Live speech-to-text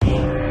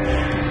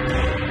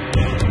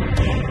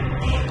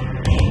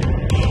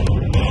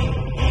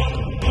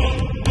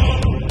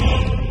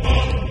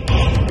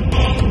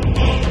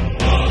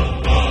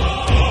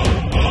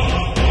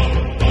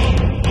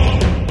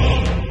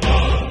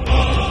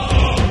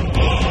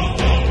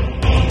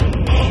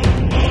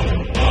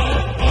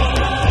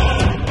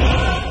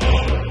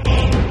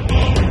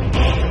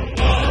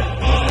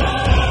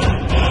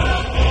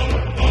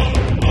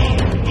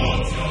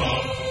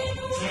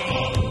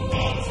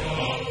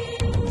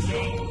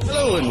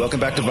Hello and welcome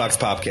back to Vox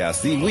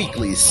Popcast, the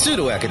weekly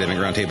pseudo-academic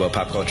roundtable of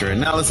pop culture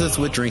analysis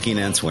with drinking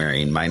and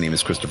swearing. My name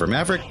is Christopher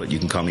Maverick, but you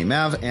can call me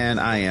Mav, and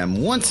I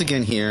am once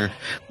again here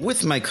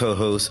with my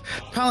co-host,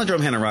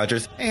 Palindrome Hannah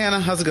Rogers. Hey Hannah,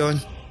 how's it going?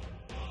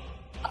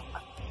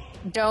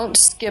 Don't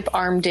skip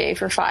arm day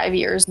for 5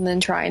 years and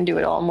then try and do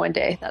it all in one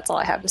day. That's all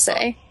I have to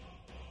say.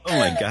 Oh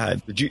my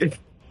God. Did you?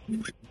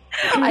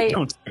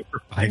 Don't skip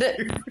for 5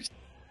 years.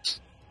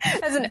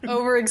 That's an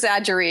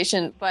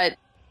over-exaggeration, but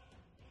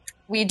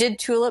we did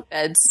tulip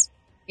beds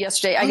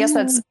yesterday. I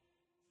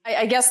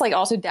guess like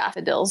also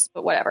daffodils,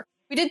 but whatever.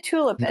 We did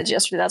tulip beds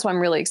yesterday. That's what I'm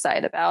really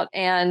excited about.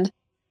 And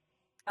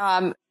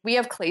we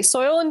have clay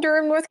soil in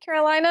Durham, North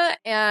Carolina,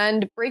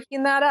 and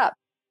breaking that up,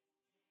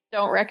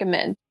 don't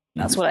recommend.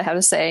 That's what I have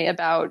to say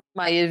about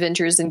my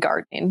adventures in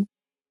gardening.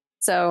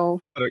 So,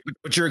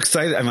 but you're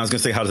excited. I mean, I was going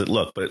to say, how does it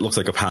look? But it looks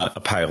like a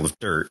pile of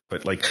dirt.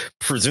 But like,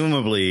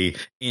 presumably,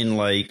 in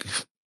like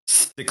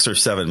 6 or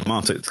 7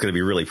 months, it's going to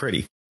be really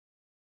pretty.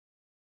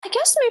 I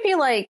guess maybe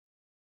like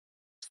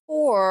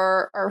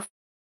 4 or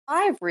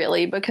 5,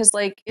 really, because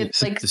like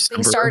it's like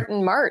things start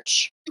in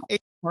March.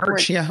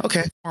 Yeah,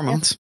 okay, 4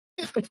 months.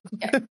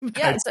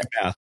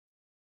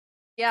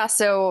 Yeah.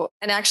 So,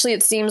 and actually,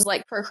 it seems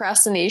like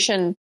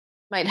procrastination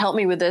might help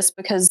me with this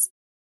because,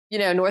 you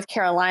know, North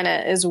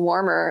Carolina is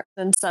warmer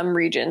than some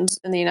regions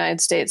in the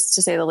United States,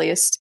 to say the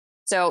least.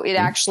 So it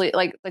actually,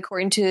 like,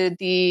 according to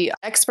the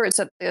experts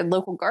at the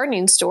local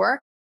gardening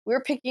store,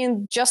 we're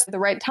picking just the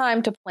right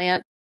time to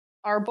plant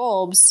our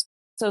bulbs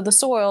so the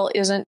soil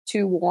isn't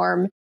too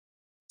warm.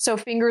 So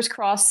fingers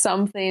crossed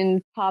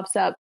something pops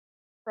up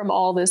from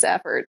all this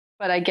effort.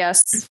 But I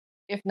guess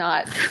if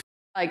not,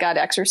 I got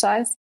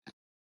exercise.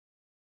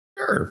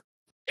 Sure.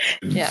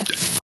 Yeah.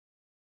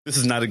 This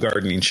is not a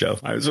gardening show.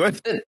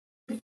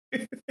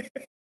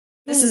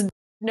 This is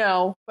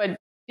no, but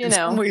you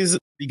know. In some ways, the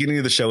beginning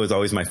of the show is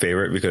always my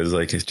favorite because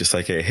like it's just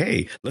like,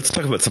 hey, let's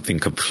talk about something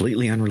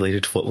completely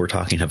unrelated to what we're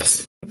talking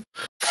about.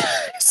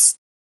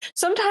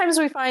 Sometimes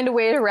we find a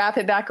way to wrap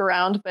it back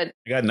around, but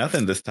I got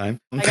nothing this time.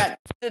 I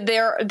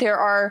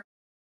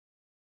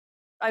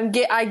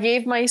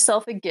gave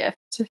myself a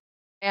gift,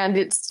 and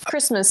it's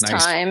Christmas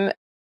time,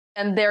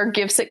 and there are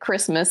gifts at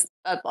Christmas.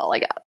 That's all I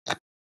got.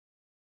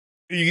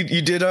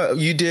 You did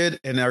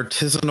an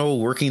artisanal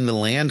working the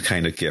land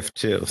kind of gift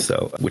too,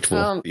 so which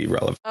will be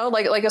relevant. Oh,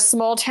 like a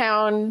small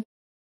town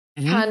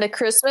kind of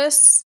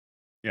Christmas.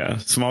 Yeah,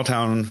 small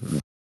town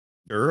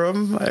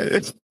Durham.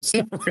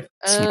 Small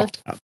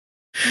town.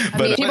 I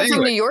mean, people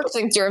from New York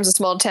think Durham's a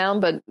small town,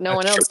 but no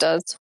one else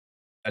does.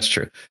 That's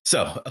true.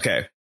 So,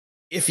 okay,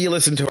 if you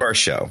listen to our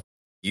show,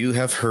 you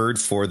have heard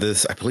for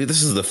this. I believe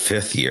this is the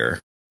 5th year.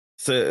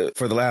 So,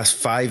 for the last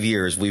 5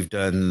 years, we've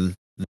done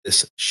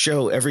this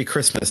show every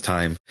Christmas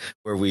time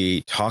where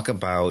we talk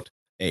about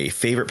a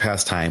favorite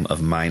pastime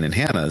of mine and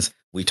Hannah's.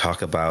 We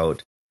talk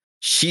about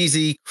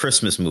cheesy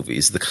Christmas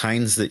movies, the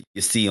kinds that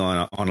you see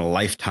on a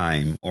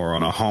Lifetime or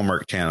on a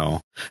Hallmark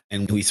channel.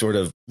 And we sort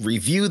of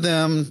review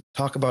them,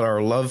 talk about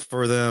our love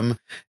for them.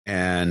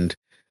 And,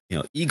 you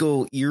know,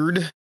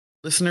 eagle-eared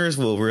listeners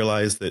will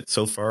realize that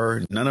so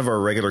far, none of our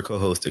regular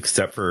co-hosts,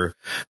 except for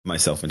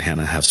myself and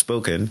Hannah, have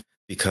spoken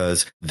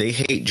because they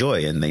hate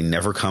Joy and they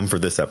never come for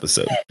this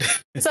episode.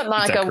 Except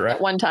Monica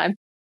at one time.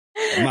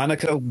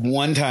 Monica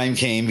one time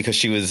came because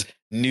she was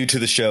new to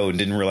the show and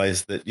didn't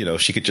realize that, you know,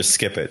 she could just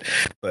skip it.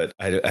 But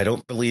I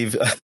don't believe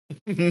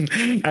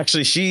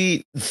actually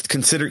she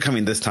considered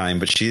coming this time,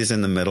 but she's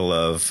in the middle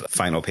of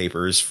final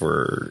papers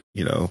for,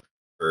 you know,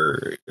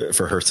 for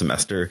her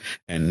semester.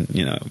 And,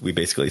 you know, we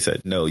basically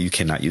said, no, you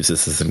cannot use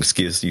this as an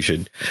excuse. You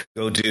should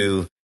go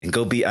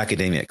be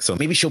academic. So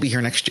maybe she'll be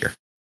here next year,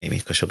 maybe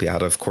because she'll be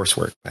out of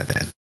coursework by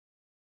then.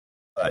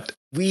 But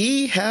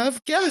we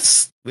have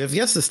guests. We have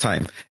guests this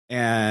time.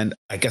 And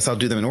I guess I'll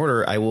do them in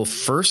order. I will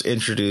first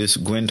introduce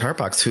Gwen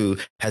Tarpox, who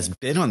has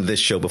been on this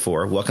show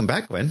before. Welcome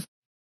back, Gwen.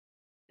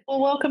 Well,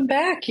 welcome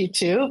back, you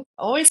two.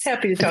 Always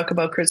happy to talk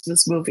about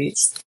Christmas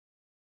movies.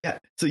 Yeah.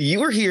 So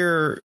you were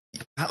here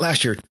not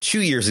last year,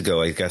 2 years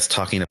ago, I guess,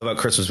 talking about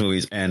Christmas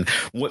movies. And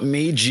what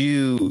made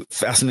you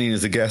fascinating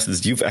as a guest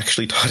is you've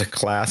actually taught a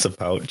class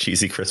about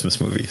cheesy Christmas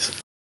movies.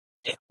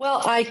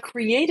 Well, I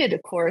created a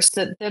course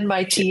that then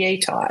my TA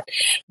taught,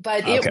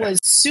 but it was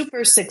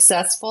super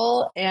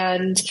successful.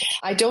 And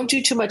I don't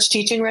do too much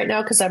teaching right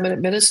now because I'm an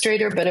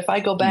administrator. But if I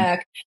go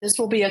back, this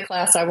will be a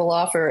class I will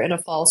offer in a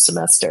fall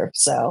semester.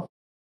 So,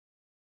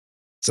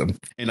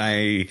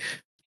 and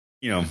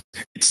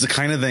it's the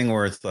kind of thing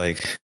where it's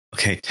like,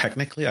 okay,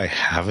 technically I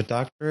have a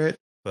doctorate,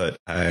 but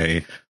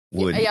I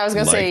would. Yeah, I was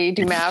going to say,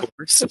 do math.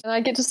 And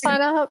I get to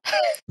sign up.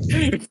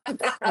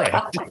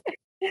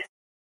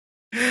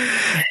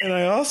 And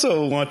I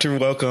also want to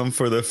welcome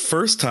for the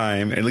first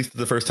time, at least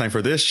the first time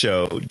for this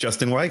show,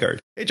 Justin Weigard.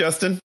 Hey,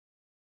 Justin.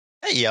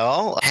 Hey,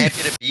 y'all.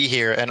 Happy to be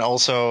here. And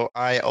also,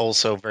 I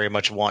also very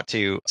much want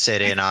to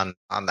sit in on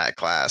that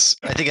class.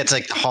 I think it's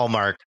like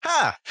Hallmark.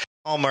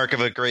 Hallmark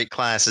of a great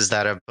class is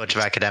that a bunch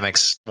of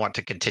academics want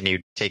to continue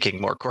taking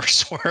more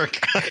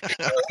coursework.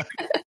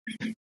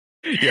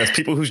 Yes,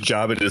 people whose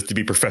job it is to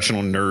be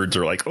professional nerds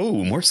are like,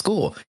 oh, more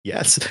school.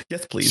 Yes,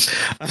 please.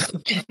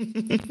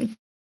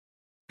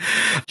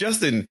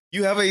 Justin,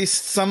 you have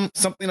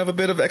something of a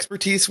bit of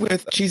expertise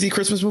with cheesy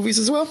Christmas movies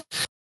as well?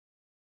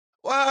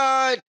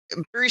 What?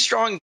 Very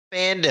strong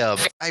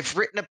fandom. I've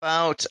written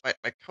about,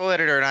 my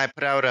co-editor and I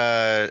put out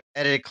a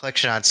edited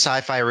collection on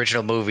sci-fi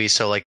original movies,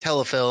 so like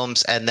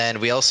telefilms, and then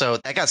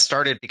that got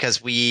started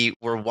because we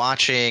were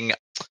watching.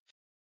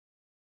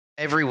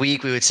 Every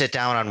week we would sit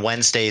down on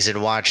Wednesdays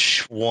and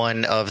watch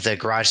one of the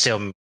garage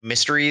sale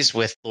mysteries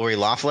with Lori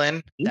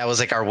Loughlin. That was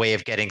like our way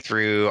of getting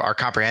through our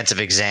comprehensive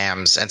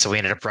exams. And so we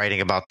ended up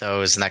writing about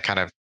those, and that kind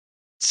of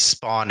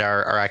spawned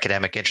our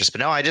academic interest.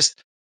 But no, I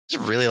just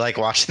really like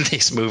watching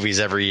these movies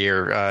every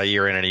year,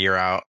 year in and a year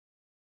out.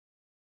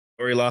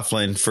 Lori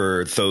Loughlin,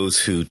 for those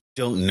who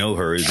don't know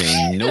her, is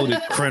a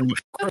noted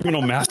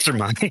criminal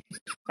mastermind.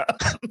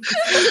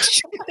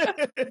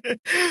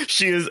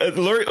 She is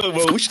Lori.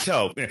 Well, we should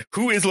tell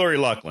who is Lori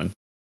Loughlin.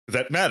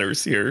 That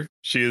matters here.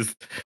 She is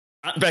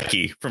Aunt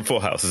Becky from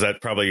Full House. Is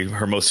that probably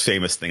her most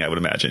famous thing? I would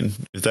imagine.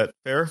 Is that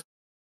fair?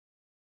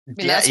 I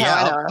mean, that's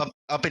how I know.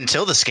 Up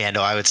until the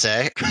scandal, I would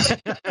say.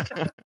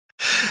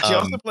 She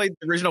also played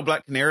the original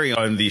Black Canary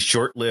on the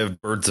short-lived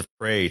Birds of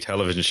Prey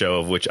television show,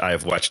 of which I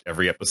have watched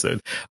every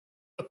episode.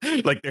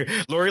 Like,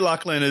 Lori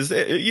Loughlin is,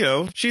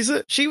 she's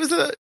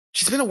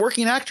been a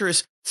working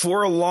actress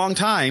for a long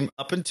time,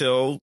 up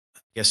until I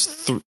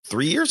guess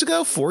 4 years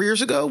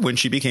ago, when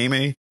she became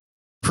a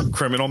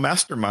criminal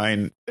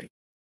mastermind.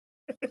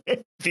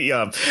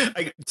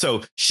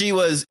 So she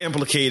was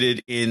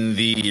implicated in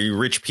the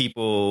rich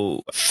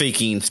people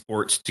faking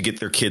sports to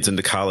get their kids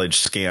into college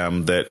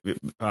scam that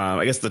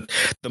I guess the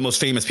most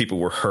famous people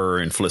were her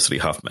and Felicity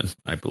Huffman,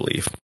 I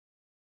believe.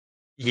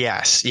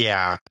 Yes,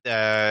 yeah.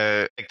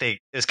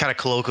 It's kind of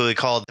colloquially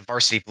called the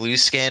Varsity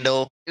Blues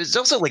scandal. It was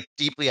also like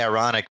deeply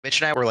ironic.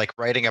 Mitch and I were like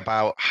writing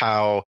about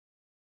how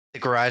the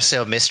garage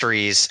sale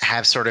mysteries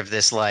have sort of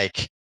this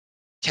like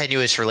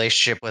tenuous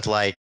relationship with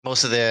like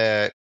most of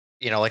the,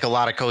 like a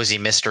lot of cozy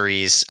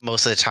mysteries.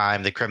 Most of the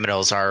time, the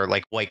criminals are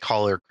like white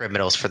collar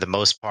criminals for the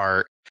most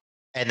part.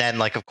 And then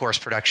like, of course,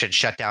 production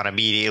shut down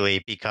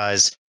immediately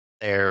because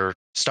their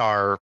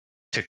star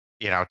took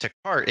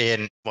part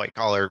in white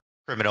collar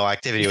criminal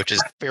activity, which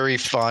is very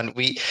fun.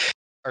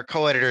 Our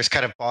co-editors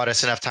kind of bought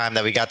us enough time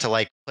that we got to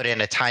like put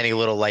in a tiny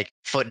little like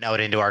footnote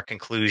into our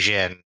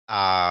conclusion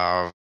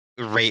right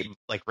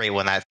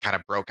when that kind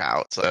of broke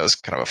out. So that was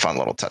kind of a fun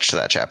little touch to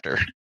that chapter.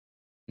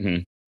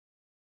 Mm-hmm.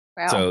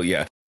 Wow. So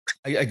yeah,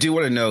 I do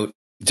want to note,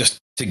 just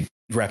to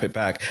wrap it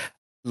back,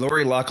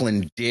 Lori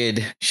Loughlin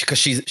did, because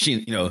she's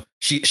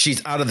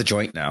out of the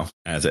joint now,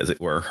 as it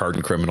were,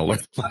 hardened criminal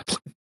Lori Loughlin.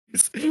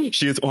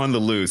 She is on the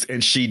loose,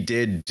 and she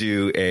did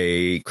do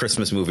a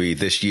Christmas movie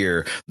this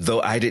year,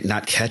 though I did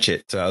not catch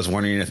it. So I was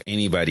wondering if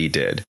anybody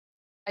did.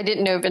 I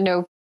didn't even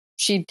know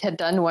she had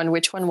done one.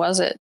 Which one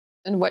was it?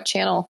 And what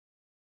channel?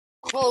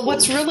 Well,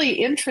 what's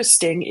really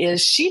interesting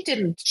is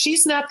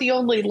she's not the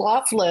only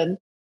Loughlin.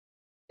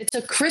 It's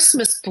A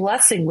Christmas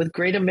Blessing with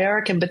Great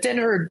American, but then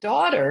her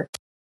daughter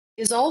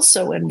is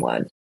also in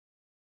one,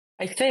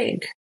 I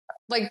think.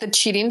 Like the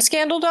cheating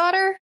scandal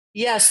daughter?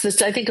 Yes,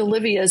 I think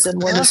Olivia's in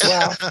one as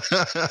well.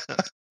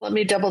 Let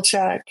me double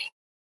check.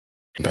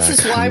 This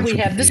is why we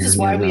have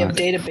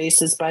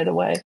databases, by the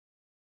way.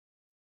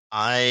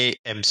 I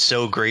am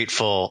so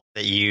grateful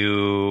that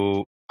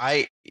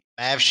I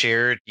have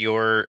shared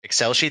your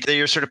Excel sheet that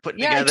you're sort of putting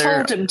together. Yeah,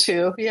 I told him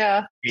to.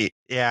 Yeah.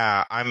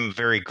 Yeah, I'm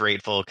very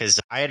grateful because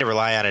I had to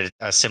rely on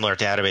a similar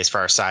database for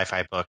our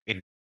sci-fi book.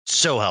 It's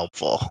so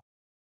helpful.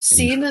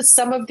 Seen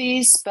some of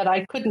these, but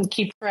I couldn't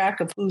keep track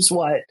of who's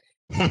what.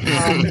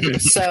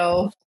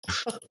 So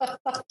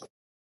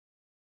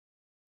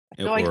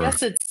no, I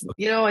guess it's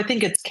I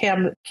think it's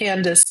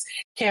Candace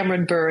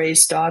Cameron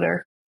Bure's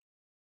daughter.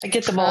 I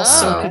get them all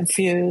so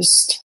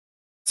confused.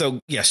 So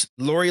yes,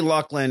 Lori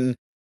Loughlin,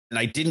 and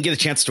I didn't get a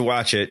chance to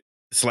watch it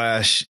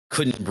 /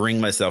 couldn't bring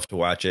myself to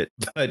watch it,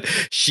 but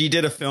she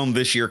did a film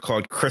this year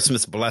called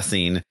Christmas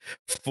Blessing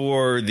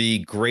for the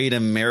Great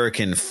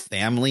American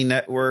Family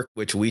Network,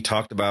 which we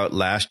talked about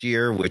last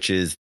year, which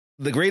is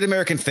the Great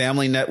American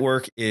Family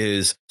Network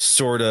is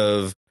sort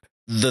of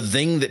the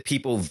thing that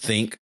people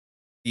think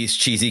these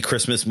cheesy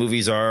Christmas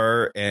movies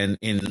are, and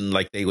in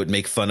like they would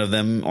make fun of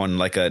them on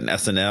like an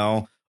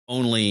SNL,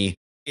 only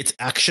it's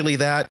actually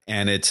that,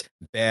 and it's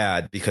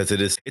bad because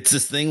it's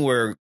this thing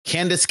where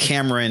Candace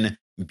Cameron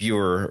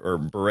Bure,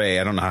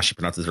 I don't know how she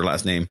pronounces her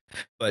last name,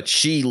 but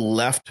she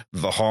left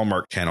the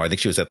Hallmark Channel. I think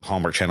she was at the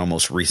Hallmark Channel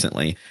most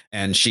recently,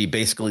 and she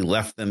basically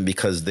left them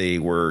because they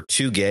were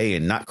too gay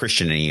and not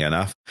Christian-y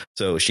enough.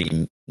 So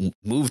she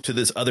moved to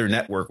this other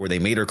network where they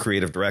made her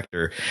creative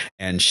director,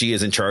 and she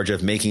is in charge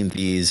of making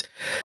these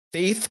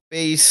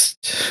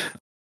faith-based,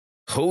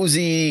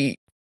 cozy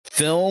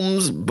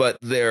films, but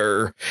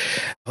they're,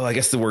 I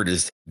guess the word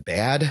is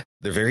bad.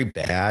 They're very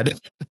bad.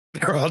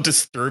 They're all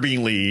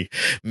disturbingly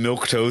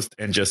milquetoast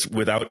and just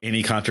without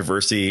any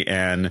controversy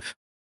and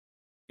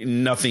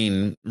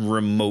nothing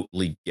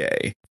remotely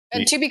gay.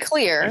 And to be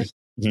clear,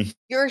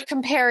 you're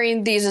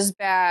comparing these as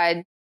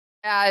bad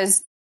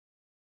as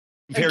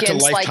compared to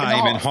against, like,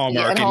 Lifetime and yeah,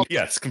 Hallmark, and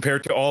yes,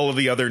 compared to all of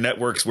the other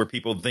networks where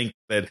people think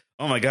that,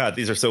 oh my God,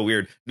 these are so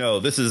weird. No,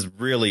 this is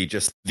really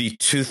just the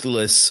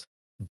toothless,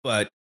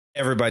 but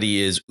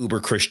everybody is uber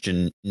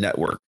Christian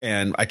network.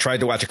 And I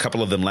tried to watch a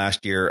couple of them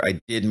last year. I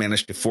did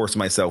manage to force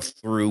myself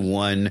through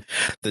one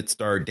that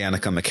starred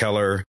Danica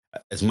McKellar.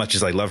 As much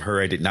as I love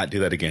her, I did not do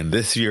that again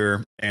this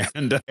year.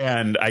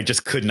 And I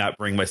just could not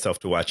bring myself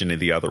to watch any of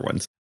the other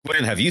ones.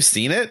 Gwen, have you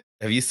seen it?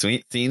 Have you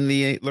seen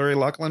the Lori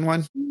Loughlin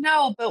one?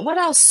 No, but what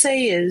I'll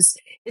say is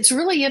it's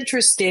really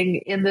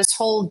interesting in this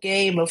whole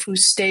game of who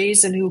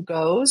stays and who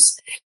goes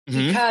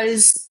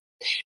because,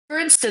 for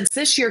instance,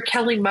 this year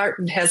Kelly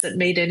Martin hasn't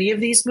made any of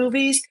these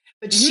movies,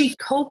 but she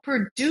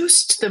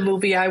co-produced the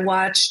movie I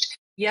watched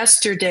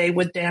yesterday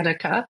with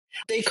Danica.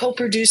 They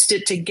co-produced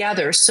it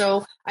together.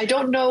 So I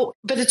don't know,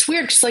 but it's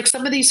weird because like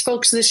some of these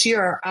folks this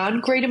year are on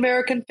Great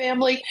American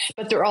Family,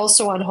 but they're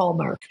also on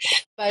Hallmark.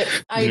 But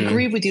I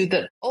agree with you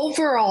that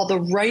overall the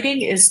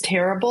writing is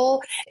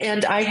terrible.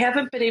 And I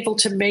haven't been able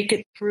to make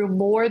it through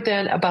more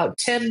than about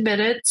 10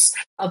 minutes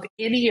of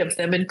any of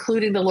them,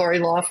 including the Lori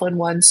Loughlin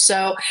one.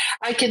 So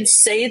I can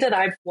say that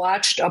I've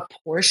watched a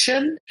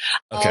portion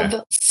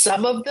of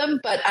some of them,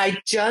 but I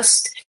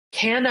just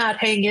cannot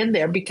hang in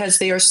there because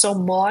they are so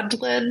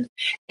maudlin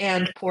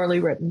and poorly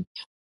written.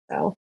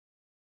 So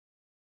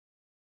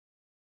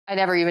I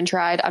never even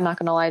tried. I'm not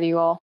going to lie to you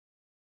all.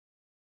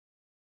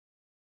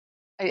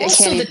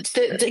 Also,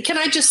 can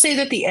I just say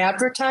that the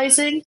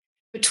advertising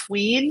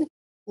between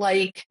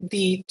like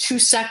the 2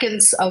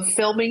 seconds of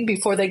filming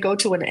before they go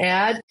to an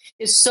ad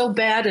is so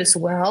bad as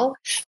well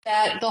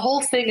that the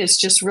whole thing is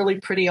just really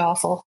pretty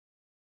awful.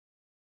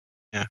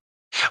 Yeah.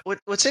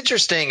 What's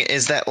interesting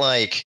is that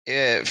like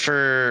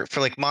for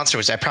like Monster,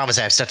 which I promise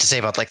I have stuff to say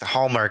about like the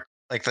Hallmark,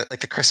 like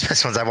the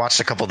Christmas ones. I watched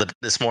a couple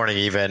this morning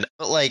even,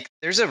 but like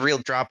there's a real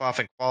drop off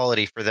in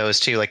quality for those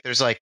too. Like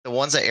there's like the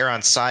ones that air on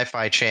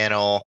Sci-Fi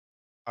Channel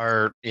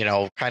are, you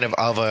know, kind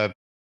of a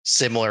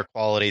similar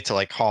quality to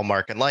like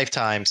Hallmark and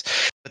Lifetimes.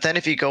 But then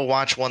if you go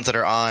watch ones that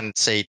are on,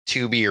 say,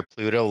 Tubi or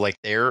Pluto, like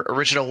their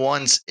original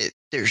ones,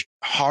 they're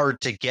hard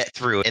to get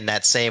through in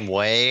that same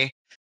way.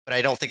 But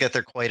I don't think that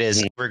they're quite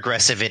as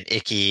regressive and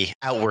icky,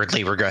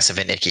 outwardly regressive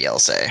and icky, I'll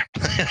say.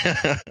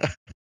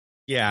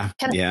 Yeah.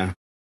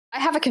 I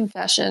have a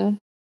confession.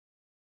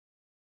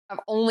 I've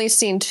only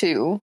seen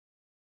 2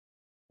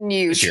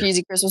 new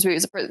cheesy Christmas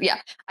movies. Yeah,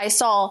 I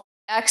saw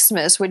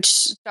Xmas, which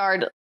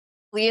starred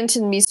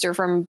Leonton Meester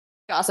from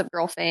Gossip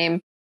Girl fame.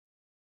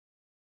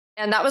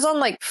 And that was on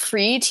like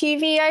free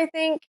TV, I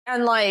think.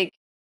 And like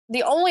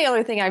the only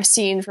other thing I've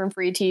seen from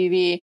free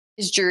TV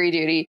is Jury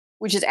Duty,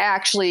 which is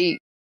actually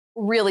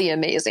really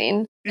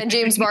amazing. And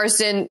James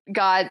Marsden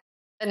got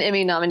an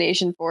Emmy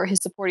nomination for his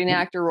supporting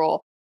actor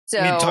role.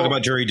 So we need to talk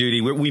about Jury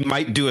Duty. We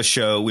might do a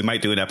show. We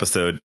might do an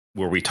episode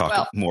where we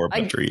talk more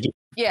about Jury Duty.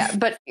 Yeah,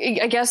 but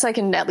I guess I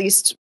can at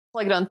least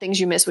plug it on Things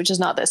You Missed, which is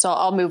not this. So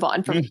I'll move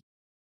on from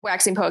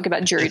waxing poetic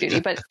about Jury Duty.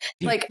 But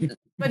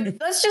but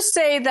let's just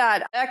say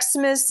that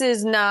Xmas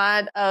is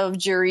not of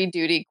Jury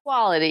Duty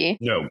quality.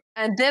 No.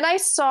 And then I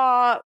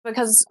saw,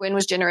 because Gwen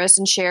was generous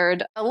and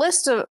shared a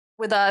list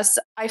with us,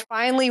 I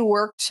finally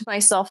worked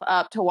myself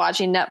up to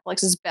watching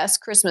Netflix's Best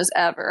Christmas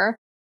Ever,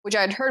 which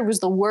I'd heard was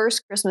the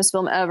worst Christmas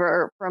film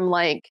ever from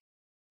like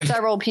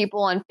several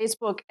people on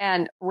Facebook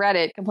and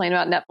Reddit complaining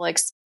about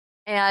Netflix.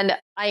 And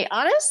I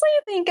honestly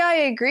think I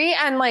agree.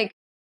 And like,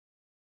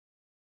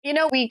 you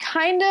know, we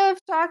kind of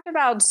talked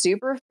about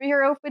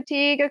superhero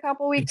fatigue a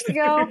couple weeks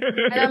ago.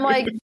 And I'm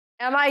like,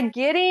 am I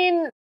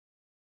getting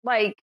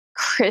like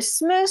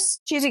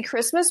cheesy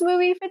Christmas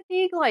movie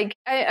fatigue? Like,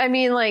 I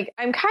mean, like,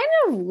 I'm kind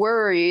of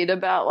worried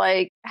about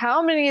like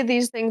how many of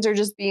these things are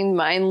just being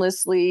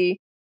mindlessly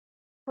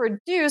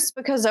produced,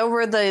 because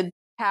over the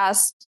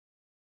past,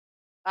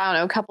 I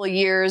don't know, couple of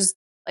years,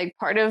 like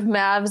part of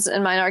Mav's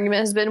and my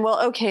argument has been,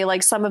 well, okay,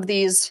 like some of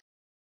these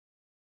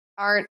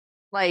aren't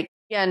like,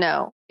 yeah,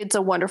 no, It's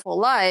a Wonderful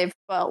Life,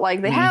 but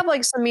like they have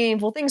like some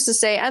meaningful things to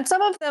say, and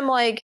some of them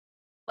like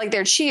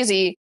they're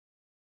cheesy,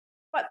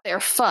 but they're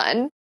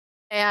fun.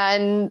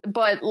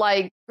 But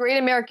like Great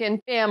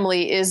American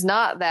Family is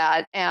not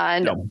that,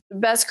 and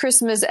Best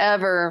Christmas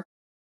Ever,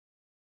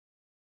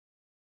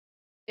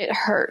 it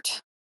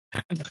hurt.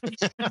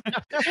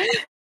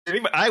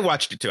 I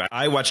watched it too.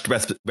 I watched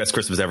Best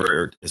Christmas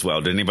Ever as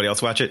well. Did anybody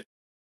else watch it?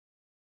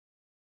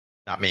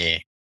 Not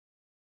me.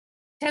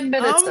 10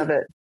 minutes of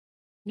it.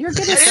 You're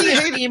going to see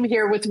a theme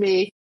here with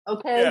me,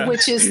 okay?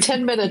 Which is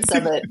 10 minutes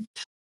of it.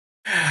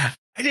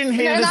 I didn't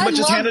hate it as much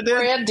as Hannah did.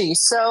 Brandy,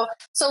 so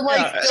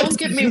like, don't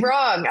get me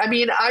wrong. I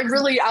mean,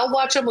 I'll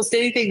watch almost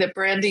anything that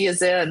Brandy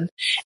is in.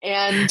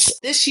 And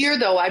this year,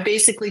 though, I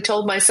basically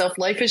told myself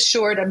life is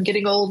short. I'm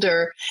getting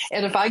older,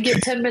 and if I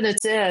get 10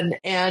 minutes in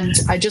and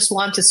I just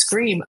want to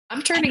scream,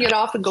 I'm turning it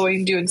off and going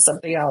and doing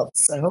something else.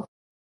 So,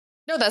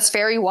 no, that's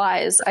very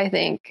wise, I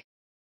think.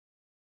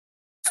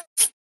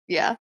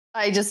 Yeah,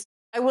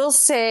 I will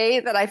say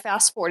that I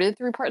fast forwarded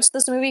through parts of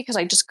this movie because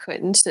I just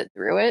couldn't sit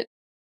through it.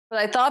 But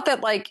I thought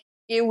that like,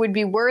 it would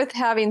be worth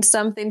having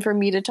something for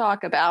me to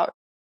talk about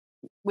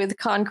with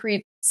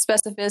concrete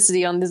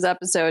specificity on this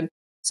episode.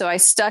 So I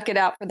stuck it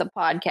out for the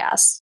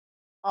podcast.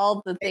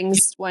 All the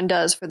things one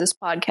does for this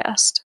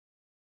podcast.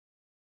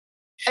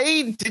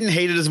 I didn't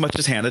hate it as much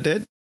as Hannah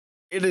did.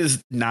 It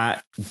is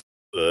not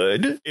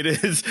good. It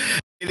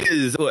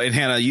is. Well, and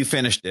Hannah, you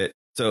finished it,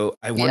 so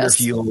I wonder if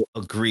you'll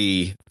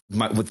agree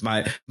with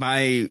my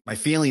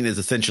feeling is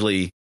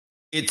essentially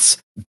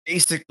it's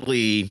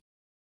basically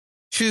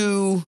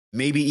 2,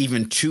 maybe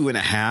even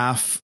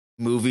 2.5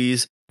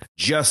 movies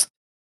just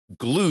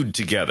glued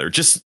together.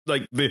 Just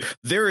like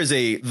there is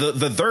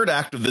the third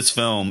act of this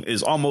film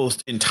is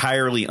almost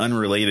entirely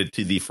unrelated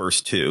to the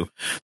first two.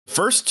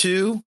 First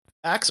two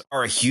acts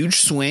are a huge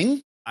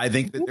swing. I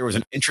think that there was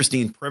an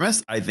interesting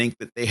premise. I think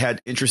that they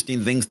had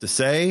interesting things to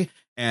say.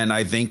 And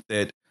I think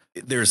that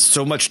there's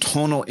so much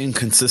tonal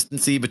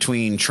inconsistency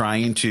between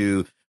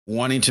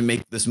wanting to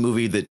make this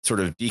movie that sort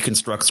of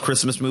deconstructs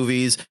Christmas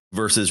movies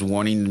versus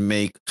wanting to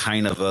make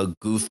kind of a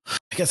goof.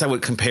 I guess I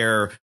would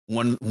compare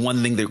one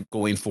thing they're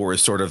going for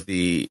is sort of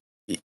the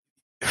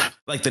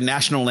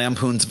National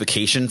Lampoon's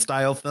Vacation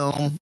style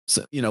film,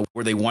 so,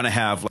 where they want to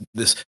have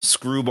this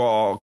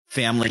screwball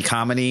family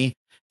comedy.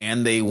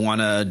 And they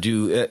want to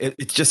do it.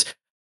 It's just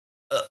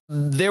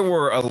there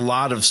were a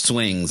lot of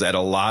swings at a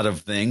lot of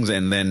things.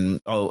 And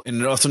then,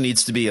 and it also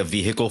needs to be a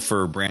vehicle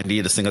for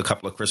Brandy to sing a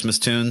couple of Christmas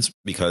tunes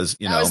because,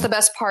 that was the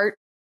best part.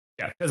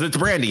 Yeah, because it's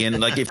Brandy. And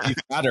like, if you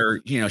got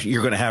her,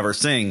 you're going to have her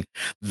sing.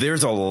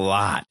 There's a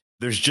lot.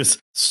 There's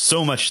just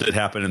so much that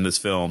happened in this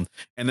film.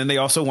 And then they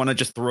also want to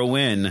just throw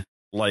in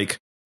like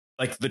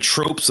the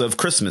tropes of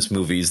Christmas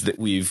movies that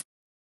we've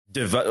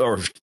or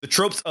the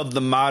tropes of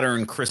the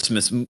modern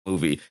Christmas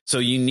movie. So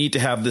you need to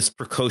have this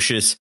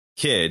precocious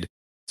kid.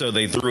 So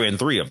they threw in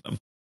 3 of them,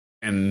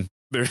 and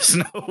there's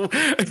no,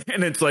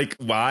 and it's like,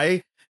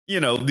 why?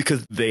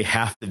 Because they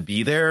have to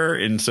be there.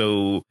 And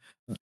so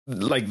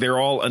like, they're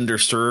all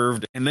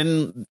underserved. And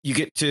then you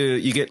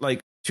get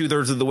like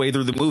 2/3 of the way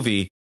through the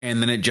movie. And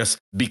then it just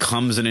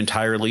becomes an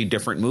entirely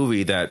different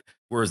movie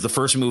whereas the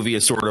first movie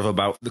is sort of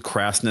about the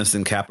crassness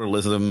and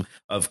capitalism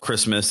of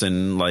Christmas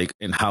and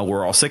how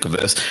we're all sick of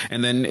this.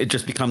 And then it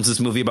just becomes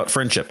this movie about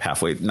friendship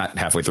not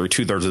halfway through,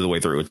 2/3 of the way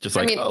through. It's just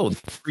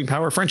green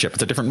power friendship.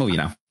 It's a different movie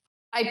now.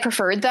 I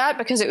preferred that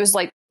because it was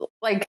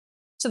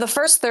so the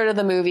first third of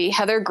the movie,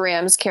 Heather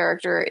Graham's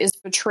character is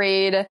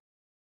portrayed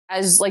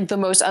as like the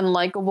most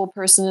unlikable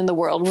person in the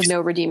world with no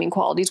redeeming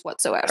qualities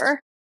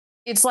whatsoever.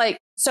 It's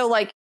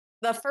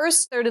the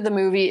first third of the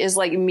movie is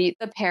like meet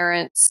the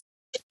parents,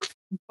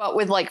 but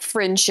with like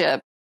friendship.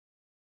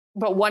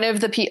 But one of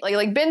the people,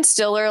 like Ben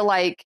Stiller,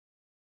 like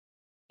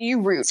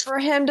you root for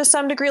him to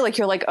some degree. Like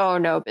you're like, oh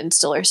no, Ben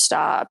Stiller,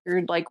 stop.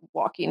 You're like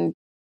walking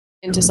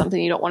into something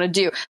you don't want to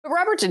do. But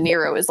Robert De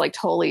Niro is like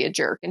totally a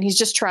jerk. And he's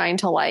just trying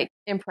to like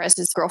impress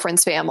his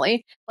girlfriend's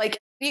family. Like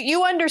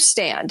you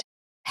understand.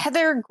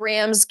 Heather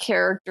Graham's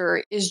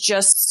character is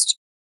just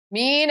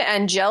mean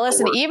and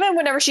jealous, and even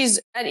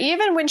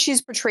when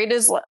she's portrayed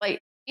as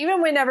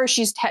even whenever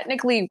she's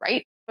technically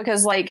right,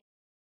 because like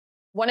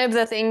one of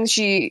the things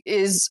she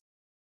is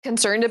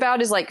concerned about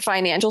is like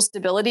financial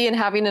stability and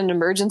having an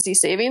emergency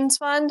savings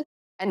fund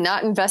and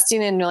not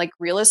investing in like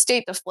real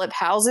estate to flip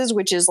houses,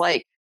 which is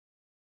like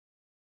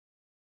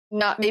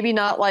not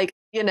like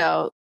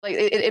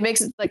it makes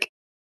it like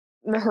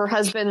her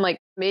husband like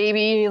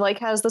maybe like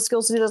has the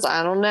skills to do this.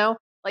 I don't know.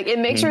 Like it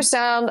makes her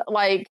sound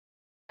like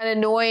an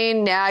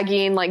annoying,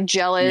 nagging, like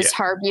jealous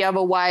harpy of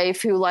a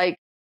wife who like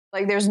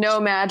there's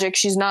no magic.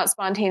 She's not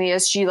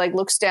spontaneous. She like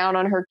looks down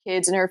on her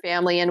kids and her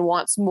family and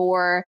wants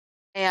more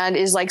and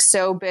is like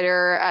so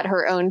bitter at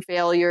her own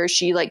failure.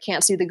 She like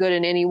can't see the good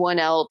in anyone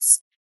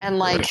else. And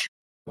like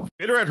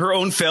bitter at her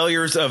own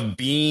failures of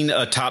being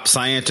a top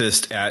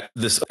scientist at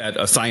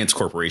a science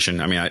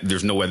corporation. I mean,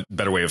 there's no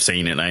better way of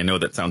saying it. And I know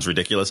that sounds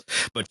ridiculous,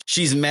 but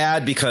she's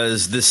mad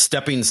because this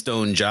stepping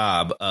stone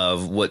job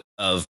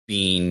of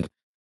being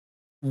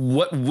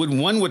what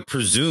one would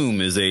presume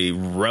is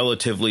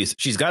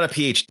she's got a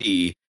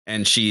PhD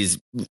and she's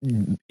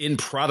in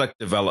product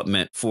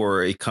development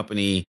for a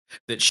company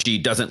that she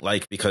doesn't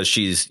like because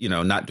she's,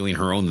 not doing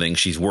her own thing.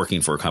 She's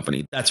working for a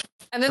company.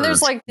 And then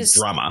there's like this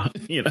drama,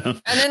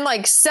 And then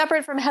like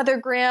separate from Heather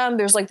Graham,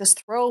 there's like this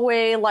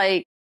throwaway,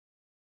 like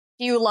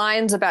few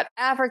lines about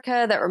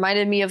Africa that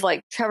reminded me of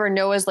like Trevor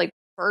Noah's like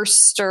one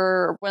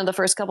of the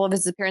first couple of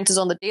his appearances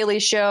on the Daily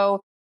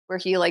Show, where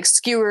he like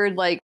skewered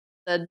like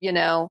the,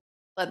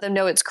 let them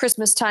know it's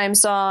Christmas time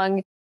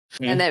song.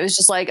 And it was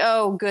just like,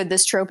 oh, good,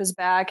 this trope is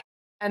back.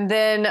 And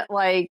then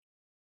like,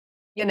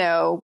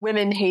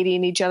 women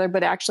hating each other,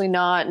 but actually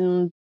not.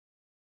 And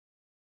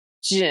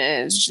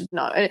it's just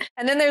not.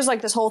 And then there's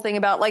like this whole thing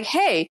about like,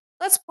 hey,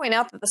 let's point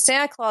out that the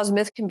Santa Claus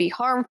myth can be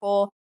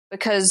harmful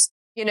because,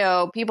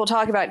 people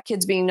talk about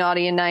kids being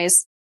naughty and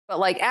nice, but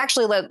like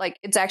actually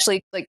it's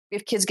actually like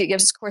if kids get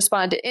gifts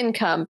correspond to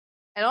income.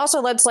 And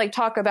also let's like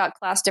talk about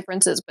class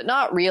differences, but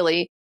not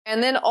really.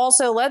 And then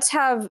also let's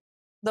have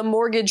the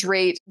mortgage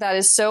rate that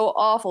is so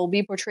awful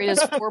be portrayed as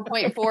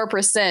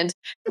 4.4%.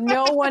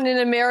 No one in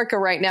America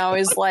right now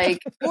is like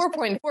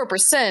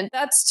 4.4%.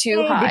 That's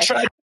too high.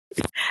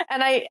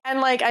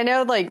 I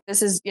know like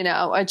this is,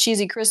 a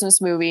cheesy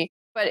Christmas movie,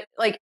 but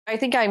like I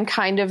think I'm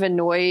kind of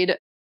annoyed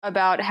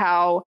about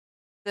how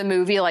the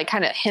movie like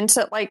kind of hints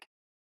at like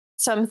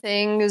some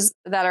things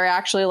that are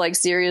actually like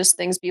serious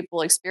things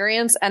people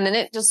experience, and then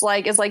it just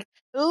like is like,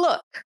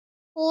 look,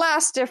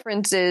 last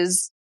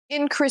differences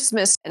in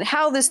Christmas and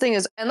how this thing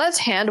is, and let's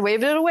hand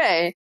wave it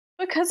away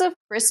because of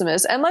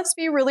Christmas, and let's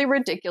be really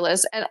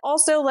ridiculous, and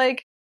also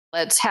like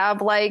let's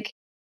have like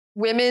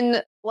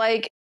women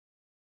like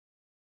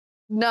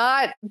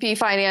not be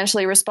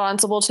financially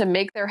responsible to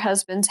make their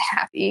husbands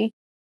happy.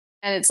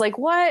 And it's like,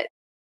 what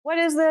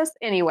is this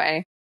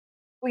anyway?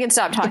 We can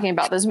stop talking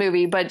about this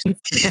movie, but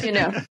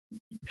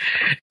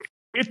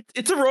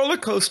it's a roller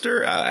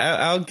coaster.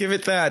 I'll give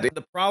it that.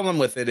 The problem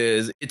with it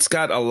is it's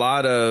got a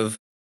lot of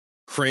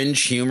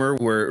cringe humor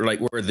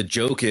where the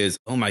joke is,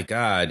 oh my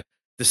God,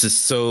 this is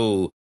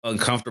so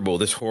uncomfortable,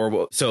 this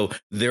horrible. So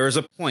there's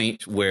a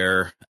point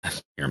where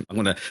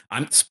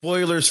I'm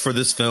spoilers for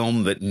this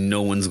film that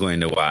no one's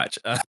going to watch.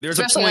 There's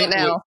especially a point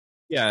right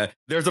now.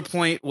 There's a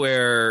point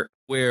where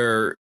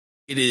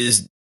it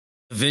is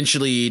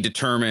eventually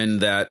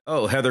determined that,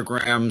 oh, Heather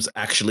Graham's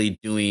actually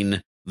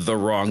doing the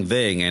wrong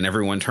thing, and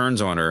everyone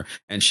turns on her,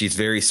 and she's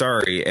very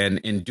sorry. And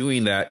in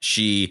doing that,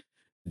 she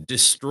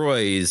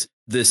destroys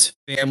this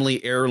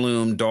family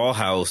heirloom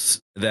dollhouse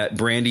that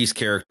Brandy's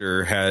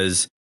character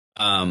has.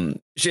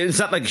 It's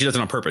not like she does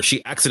it on purpose.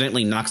 She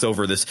accidentally knocks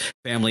over this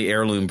family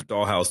heirloom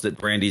dollhouse that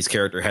Brandy's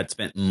character had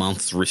spent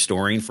months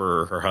restoring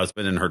for her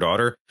husband and her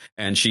daughter,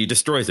 and she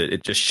destroys it.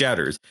 It just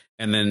shatters.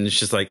 And then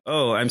she's like,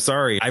 oh, I'm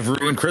sorry, I've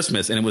ruined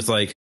Christmas. And it was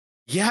like,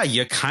 yeah,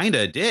 you kind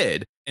of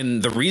did.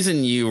 And the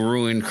reason you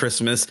ruined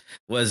Christmas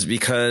was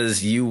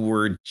because you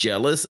were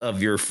jealous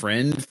of your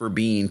friend for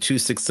being too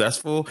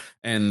successful.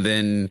 And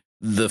then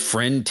the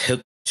friend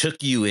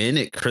took you in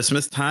at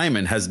Christmas time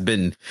and has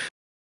been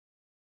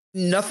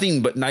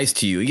nothing but nice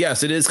to you.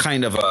 Yes, it is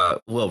kind of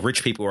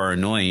rich people are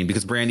annoying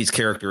because Brandy's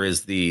character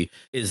is the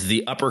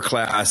upper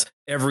class.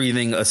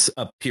 Everything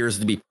appears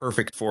to be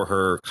perfect for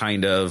her,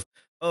 kind of.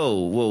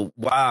 Oh, well,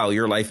 wow,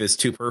 your life is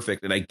too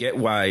perfect. And I get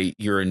why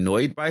you're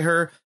annoyed by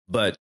her.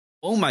 But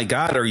oh, my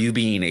God, are you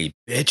being a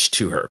bitch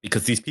to her?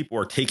 Because these people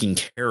are taking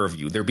care of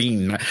you. They're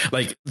being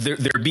like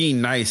they're being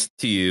nice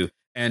to you.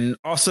 And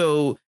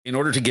also, in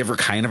order to give her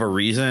kind of a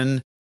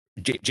reason,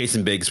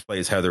 Jason Biggs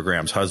plays Heather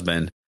Graham's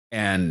husband.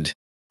 And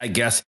I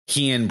guess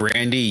he and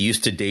Brandy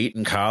used to date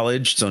in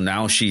college. So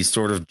now she's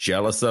sort of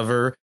jealous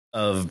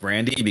of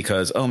Brandy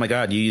because, oh, my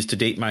God, you used to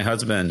date my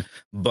husband.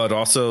 But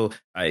also,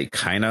 I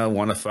kind of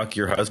want to fuck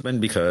your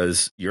husband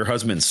because your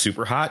husband's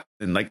super hot.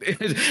 And like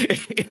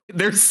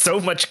there's so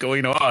much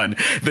going on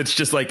that's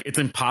just like it's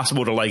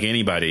impossible to like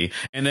anybody.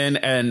 And then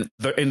in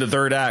the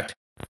third act,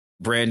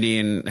 Brandy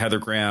and Heather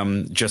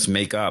Graham just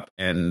make up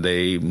and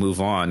they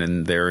move on,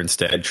 and they're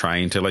instead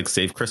trying to like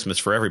save Christmas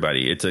for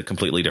everybody. It's a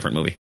completely different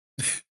movie.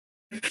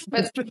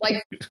 But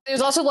like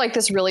there's also like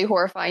this really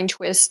horrifying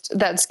twist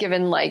that's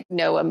given like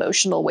no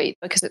emotional weight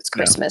because it's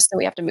Christmas and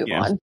we have to move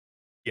on.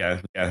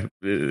 Yeah.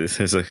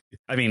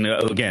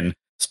 Again,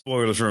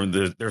 spoilers from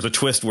there's a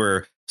twist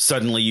where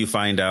suddenly you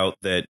find out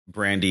that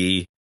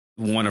Brandy,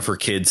 one of her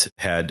kids,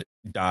 had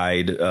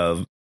died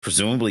of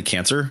presumably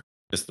cancer,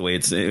 just the way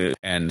it's,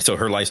 and so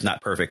her life's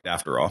not perfect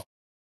after all.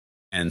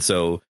 And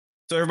so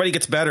everybody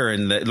gets better,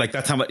 and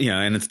that's how much,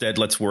 and instead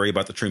let's worry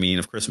about the true meaning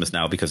of Christmas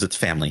now because it's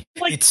family.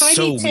 Like it's Tiny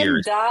so Tim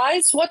weird.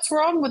 dies? What's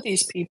wrong with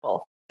these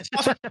people?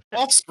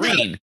 Off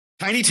screen.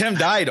 Tiny Tim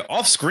died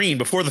off screen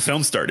before the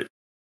film started.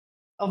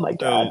 Oh my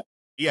God. So,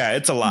 yeah,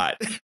 it's a lot.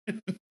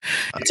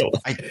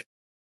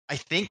 I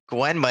think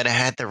Gwen might have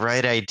had the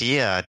right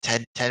idea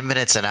 10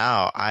 minutes and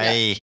out.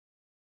 I've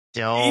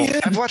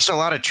watched a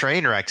lot of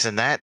train wrecks, and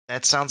that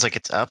sounds like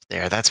it's up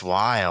there. That's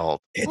wild.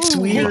 It's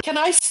weird. Hey, can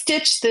I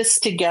stitch this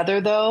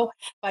together, though,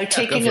 by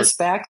taking us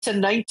back to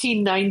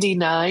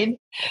 1999?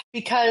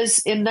 Because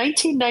in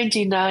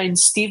 1999,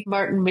 Steve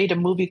Martin made a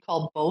movie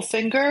called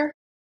Bowfinger.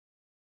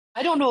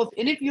 I don't know if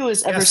any of you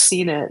has ever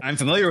seen it. I'm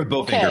familiar with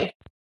Bowfinger. Okay.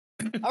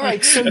 All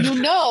right. So you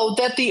know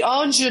that the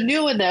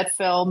ingenue in that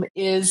film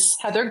is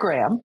Heather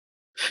Graham.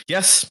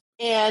 Yes.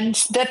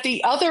 And that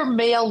the other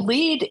male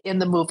lead in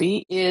the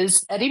movie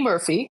is Eddie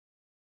Murphy.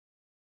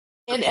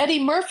 And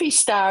Eddie Murphy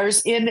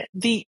stars in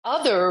the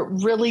other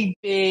really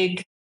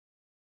big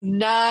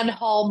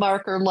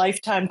non-Hallmark or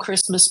Lifetime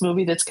Christmas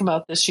movie that's come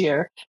out this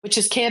year, which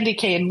is Candy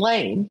Cane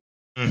Lane.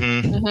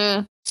 Mm-hmm.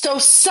 Mm-hmm. So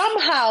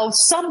somehow,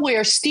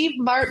 somewhere, Steve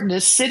Martin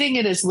is sitting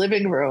in his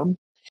living room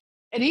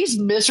and he's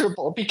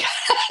miserable because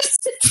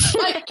it's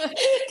like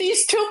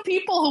these two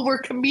people who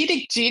were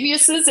comedic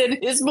geniuses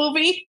in his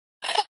movie,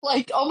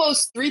 like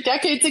almost 3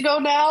 decades ago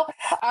now,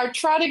 are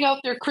trotting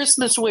out their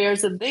Christmas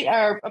wares, and they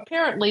are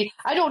apparently,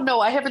 I don't know,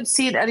 I haven't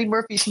seen Eddie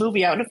Murphy's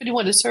movie. I don't know if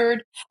anyone has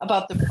heard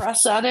about the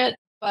press on it,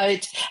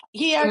 but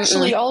he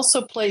actually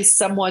also plays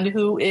someone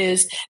who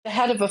is the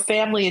head of a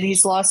family and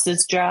he's lost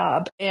his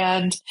job.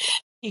 And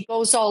he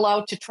goes all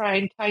out to try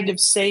and kind of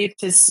save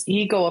his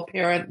ego,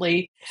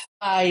 apparently,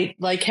 by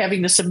like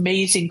having this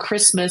amazing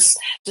Christmas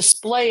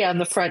display on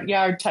the front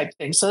yard type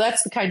thing. So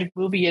that's the kind of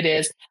movie it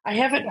is. I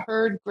haven't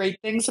heard great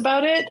things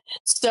about it.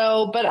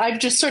 So, but I'm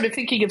just sort of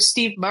thinking of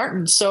Steve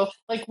Martin. So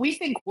like, we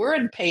think we're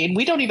in pain.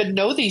 We don't even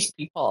know these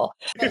people.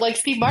 But like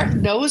Steve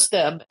Martin knows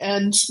them,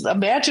 and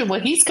imagine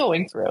what he's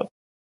going through.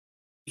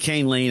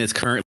 Kane Lane is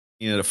currently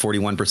at a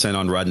 41%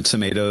 on Rotten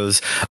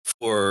Tomatoes.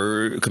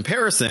 For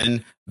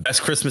comparison,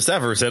 Best Christmas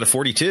Ever is at a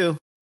 42.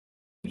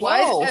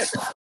 Whoa.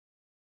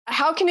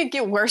 How can it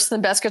get worse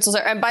than Best Christmas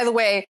Ever? And by the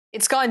way,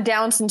 it's gone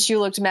down since you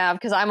looked, Mav,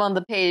 because I'm on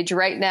the page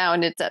right now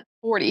and it's at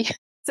 40.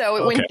 So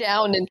it went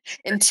down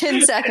in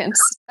 10 seconds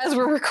as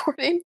we're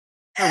recording.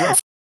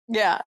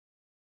 Yeah.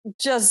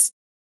 Just,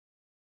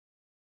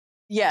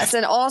 yes.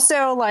 And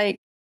also, like,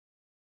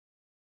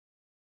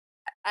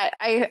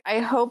 I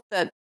hope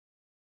that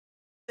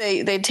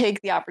they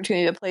take the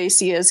opportunity to play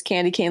Sia's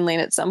Candy Cane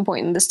Lane at some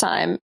point in this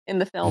time in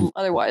the film.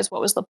 Otherwise,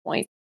 what was the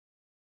point?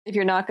 If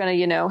you're not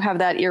going to, have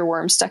that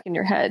earworm stuck in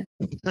your head.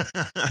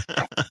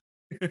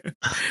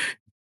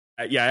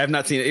 Yeah, I have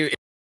not seen it.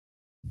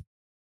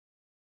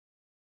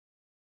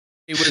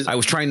 I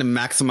was trying to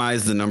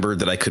maximize the number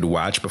that I could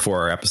watch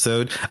before our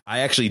episode. I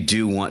actually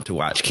do want to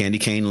watch Candy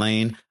Cane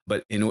Lane,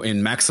 but in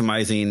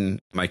maximizing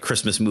my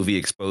Christmas movie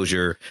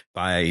exposure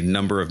by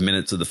number of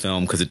minutes of the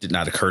film, because it did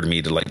not occur to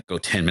me to like go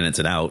 10 minutes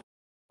and out,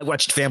 I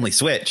watched Family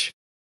Switch,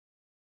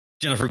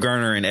 Jennifer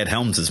Garner and Ed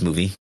Helms'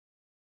 movie.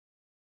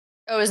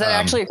 Oh, is that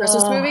actually a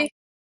Christmas movie?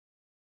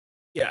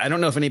 Yeah, I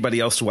don't know if anybody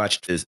else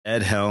watched this.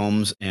 Ed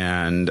Helms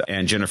and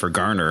Jennifer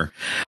Garner.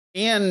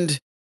 And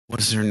what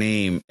is her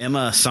name?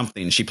 Emma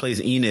something. She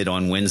plays Enid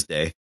on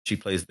Wednesday. She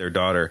plays their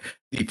daughter.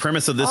 The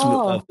premise of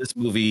this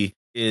movie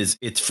is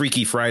it's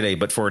Freaky Friday,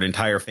 but for an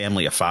entire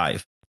family of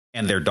 5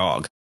 and their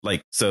dog.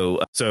 Like, so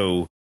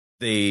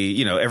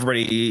they,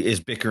 everybody is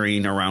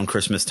bickering around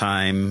Christmas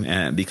time,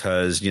 and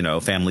because,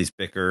 families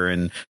bicker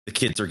and the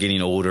kids are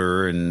getting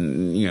older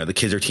and, the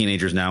kids are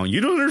teenagers now. And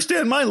you don't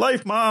understand my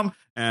life, Mom.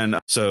 And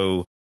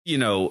so,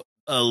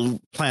 a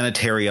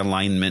planetary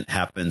alignment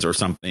happens or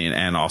something,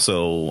 and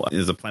also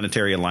is a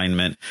planetary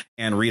alignment,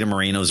 and Rita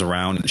Moreno's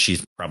around.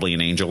 She's probably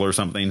an angel or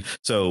something.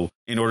 So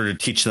in order to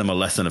teach them a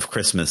lesson of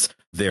Christmas,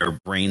 their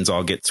brains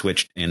all get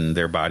switched in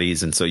their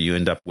bodies. And so you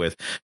end up with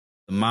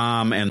the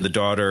mom and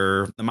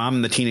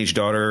the teenage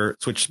daughter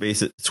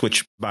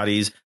switch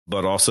bodies,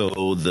 but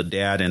also the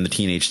dad and the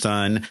teenage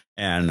son,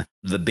 and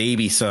the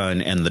baby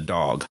son and the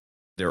dog.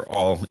 They're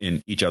all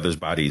in each other's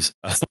bodies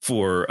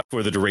for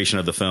the duration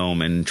of the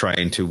film, and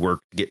trying to work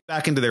to get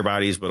back into their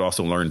bodies, but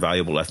also learn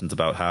valuable lessons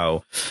about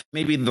how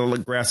maybe the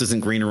grass isn't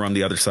greener on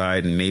the other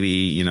side, and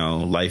maybe,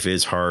 life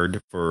is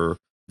hard for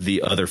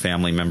the other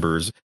family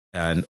members,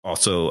 and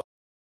also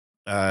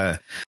the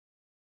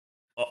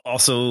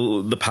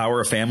power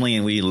of family,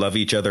 and we love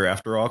each other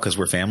after all because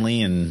we're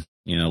family, and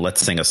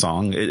let's sing a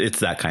song.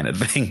 It's that kind of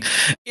thing.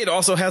 It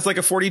also has like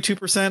a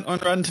 42% on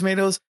Rotten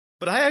Tomatoes.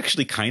 But I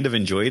actually kind of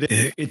enjoyed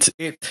it.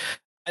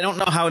 I don't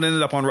know how it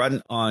ended up on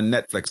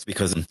Netflix,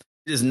 because it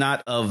is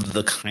not of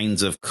the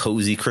kinds of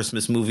cozy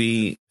Christmas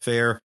movie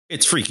fare.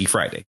 It's Freaky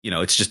Friday.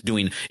 It's just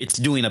doing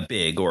a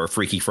Big or a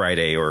Freaky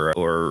Friday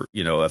or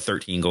a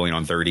 13 going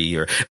on 30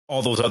 or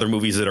all those other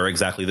movies that are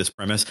exactly this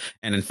premise.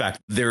 And in fact,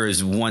 there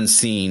is one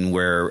scene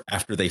where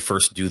after they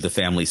first do the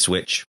family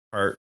switch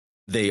part,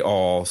 they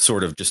all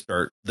sort of just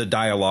start, the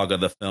dialogue of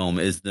the film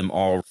is them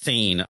all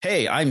saying,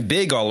 "Hey, I'm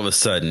big all of a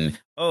sudden.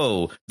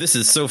 Oh, this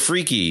is so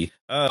freaky.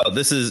 Oh,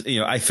 this is,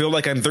 I feel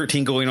like I'm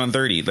 13 going on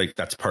 30. Like,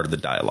 that's part of the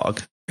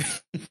dialogue."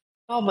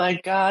 Oh my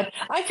God.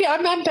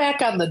 I'm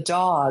back on the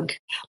dog.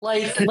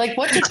 Like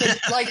what did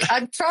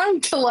I'm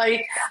trying to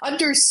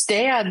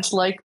understand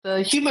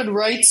the human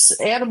rights,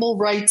 animal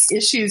rights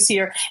issues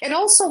here. And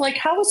also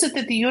how is it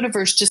that the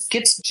universe just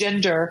gets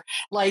gender?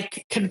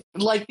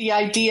 The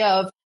idea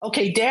of,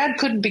 okay, dad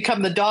couldn't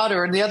become the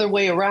daughter and the other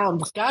way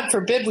around. God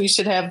forbid we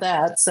should have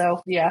that.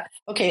 So yeah.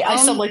 Okay. I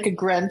sound like a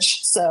Grinch.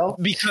 So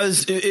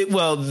because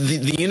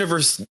the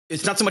universe,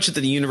 it's not so much that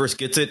the universe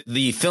gets it.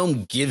 The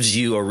film gives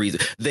you a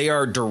reason. They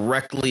are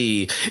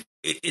directly,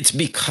 it's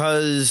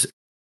because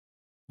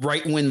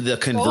right when the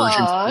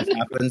conversion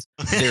happens,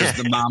 there's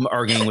the mom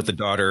arguing with the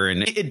daughter,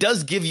 and it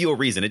does give you a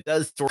reason. It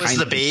does. Is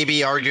the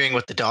baby arguing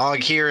with the dog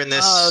here in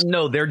this?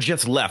 No, they're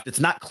just left.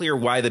 It's not clear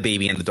why the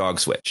baby and the dog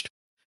switched.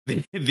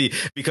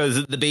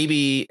 Because the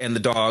baby and the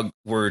dog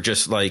were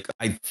just I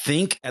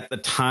think at the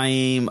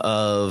time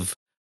of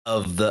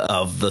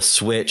the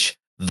switch,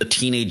 the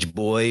teenage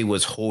boy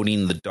was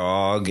holding the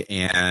dog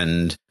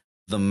and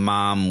the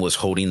mom was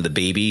holding the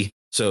baby.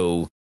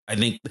 So I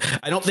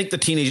don't think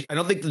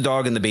the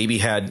dog and the baby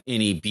had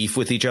any beef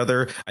with each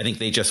other. I think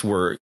they just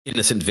were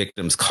innocent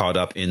victims caught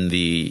up in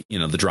the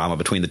drama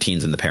between the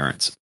teens and the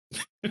parents.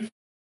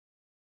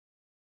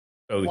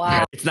 So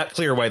wow. It's not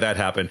clear why that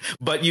happened,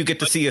 but you get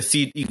to see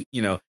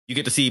you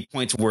get to see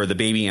points where the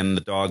baby and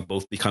the dog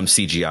both become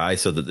CGI,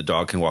 so that the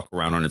dog can walk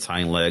around on its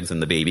hind legs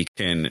and the baby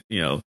can,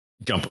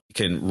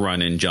 can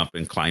run and jump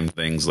and climb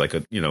things like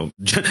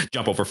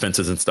jump over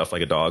fences and stuff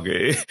like a dog.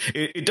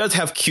 It does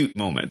have cute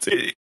moments.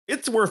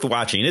 It's worth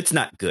watching. It's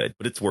not good,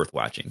 but it's worth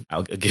watching.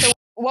 So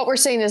what we're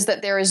saying is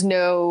that there is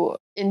no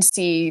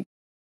NCU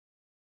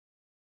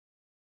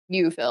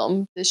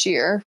film this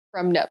year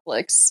from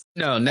Netflix.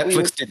 No,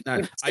 Netflix did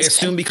not. I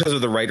assume because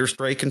of the writer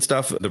strike and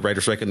stuff, the writer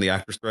strike and the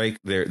actor strike,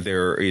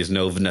 there is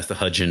no Vanessa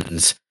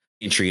Hudgens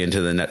entry into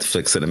the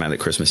Netflix cinematic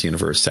Christmas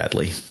universe,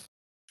 sadly.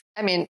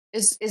 I mean,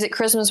 is it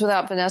Christmas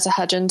without Vanessa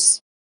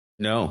Hudgens?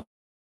 No.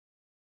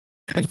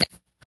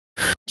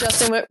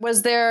 Justin,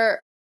 was there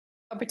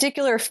a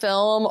particular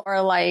film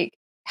or like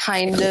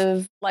kind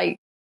of like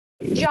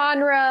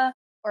genre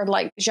or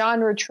like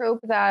genre trope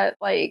that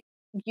like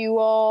you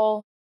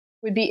all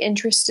would be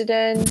interested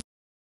in?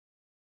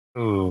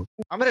 Ooh,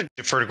 I'm going to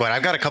defer to Gwen.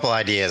 I've got a couple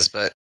ideas,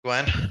 but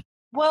Gwen?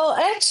 Well,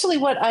 actually,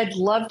 what I'd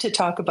love to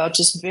talk about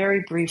just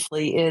very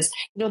briefly is,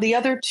 the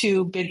other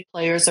two big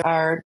players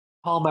are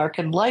Hallmark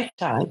and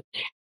Lifetime.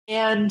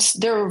 And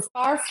there are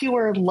far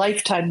fewer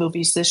Lifetime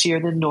movies this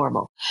year than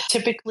normal.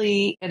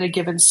 Typically, in a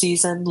given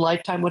season,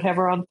 Lifetime would have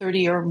around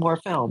 30 or more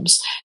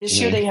films. This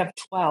year, they have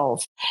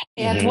 12.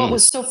 And what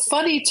was so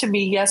funny to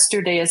me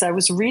yesterday is I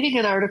was reading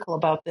an article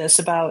about this,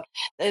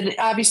 and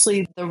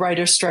obviously the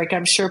writer's strike,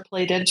 I'm sure,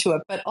 played into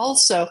it. But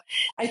also,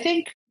 I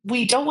think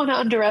we don't want to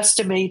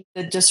underestimate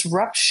the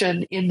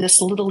disruption in this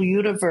little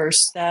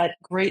universe that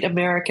Great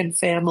American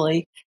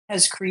Family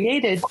has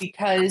created,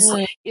 because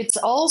it's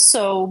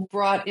also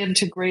brought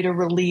into greater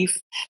relief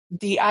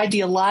the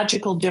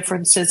ideological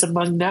differences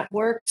among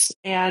networks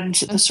and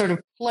the sort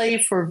of play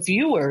for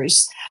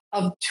viewers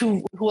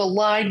who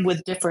align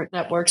with different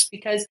networks.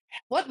 Because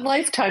what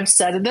Lifetime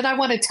said, and then I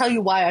want to tell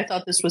you why I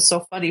thought this was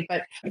so funny,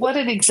 but what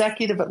an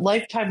executive at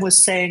Lifetime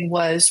was saying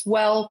was,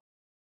 well,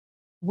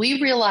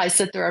 we realize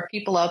that there are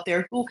people out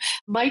there who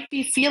might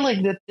be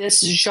feeling that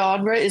this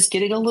genre is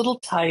getting a little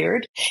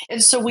tired.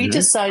 And so we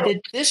decided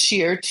this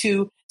year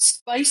to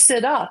spice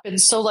it up. And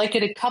so, like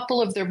in a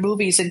couple of their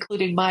movies,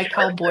 including My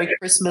Cowboy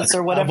Christmas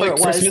or whatever it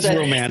was. Christmas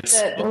romance.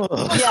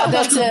 Yeah,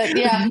 that's it.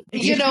 Yeah.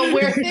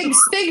 Where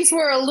things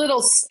were a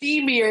little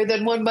steamier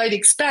than one might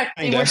expect.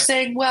 They were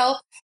saying, well,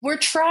 we're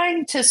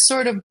trying to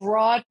sort of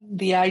broaden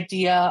the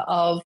idea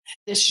of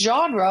this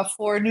genre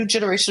for a new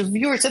generation of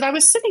viewers. And I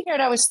was sitting here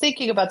and I was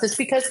thinking about this,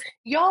 because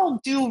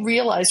y'all do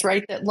realize,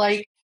 right, that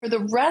like for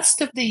the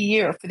rest of the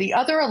year, for the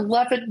other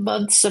 11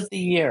 months of the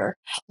year,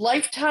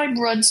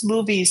 Lifetime runs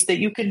movies that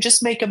you can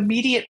just make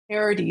immediate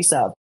parodies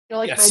of.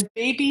 Like my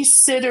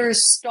babysitters,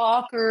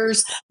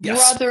 stalkers,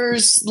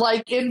 brothers,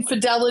 like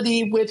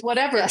infidelity with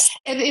whatever.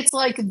 And it's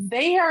like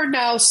they are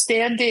now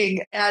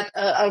standing at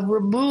a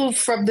remove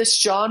from this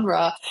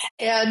genre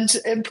and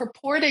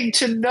purporting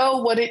to know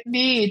what it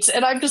needs.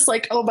 And I'm just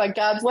like, oh my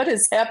God, what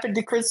has happened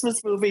to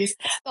Christmas movies?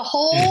 The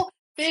whole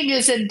thing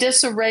is in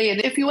disarray. And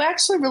if you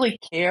actually really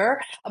care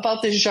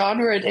about the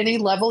genre at any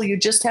level, you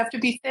just have to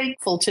be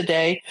thankful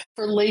today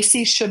for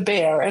Lacey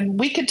Chabert. And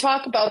we can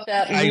talk about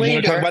that later. I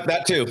want to talk about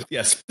that too.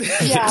 Yes.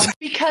 Yeah,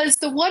 because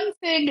the one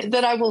thing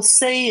that I will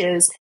say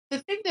is the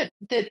thing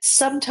that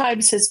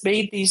sometimes has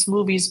made these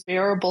movies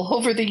bearable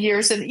over the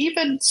years and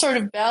even sort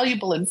of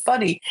valuable and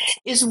funny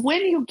is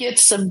when you get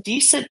some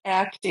decent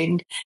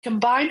acting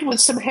combined with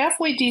some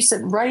halfway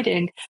decent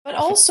writing, but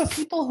also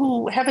people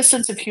who have a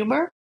sense of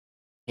humor.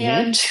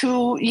 And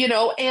who,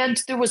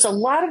 and there was a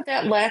lot of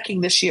that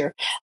lacking this year.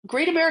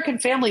 Great American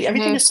Family,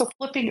 everything is so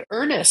flipping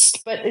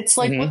earnest, but it's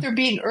like what they're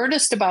being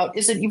earnest about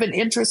isn't even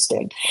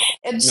interesting.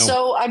 And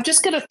so I'm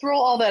just going to throw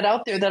all that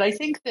out there, that I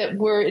think that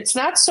it's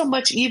not so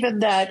much even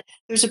that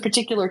there's a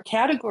particular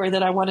category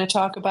that I want to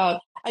talk about.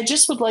 I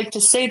just would like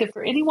to say that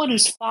for anyone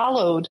who's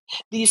followed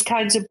these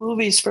kinds of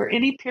movies for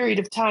any period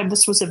of time,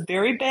 this was a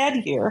very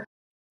bad year.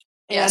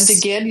 And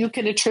again, you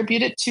can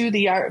attribute it to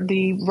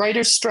the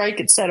writer's strike,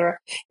 et cetera.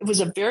 It was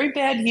a very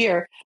bad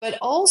year, but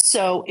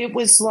also it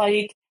was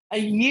like a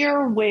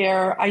year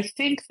where I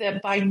think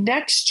that by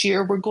next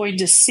year, we're going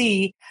to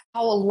see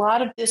how a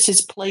lot of this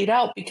is played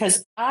out,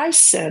 because I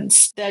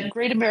sense that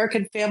Great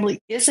American Family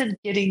isn't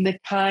getting the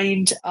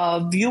kind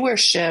of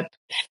viewership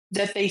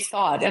that they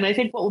thought. And I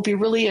think what will be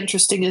really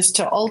interesting is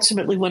to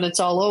ultimately, when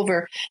it's all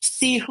over,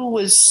 see who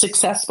was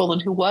successful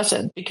and who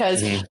wasn't,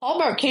 because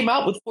Hallmark came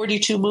out with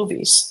 42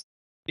 movies.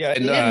 Yeah,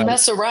 and they didn't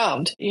mess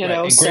around,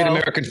 know. And Great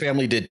American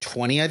Family did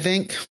 20, I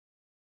think.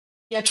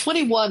 Yeah,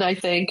 21, I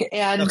think,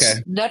 and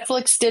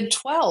Netflix did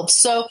 12.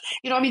 So,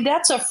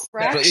 that's a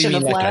fraction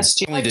of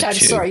last year. Lifetime,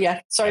 sorry.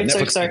 Yeah,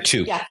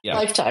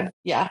 Lifetime,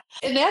 yeah.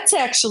 And that's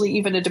actually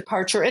even a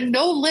departure. And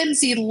no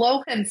Lindsay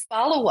Lohan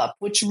follow-up,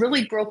 which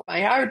really broke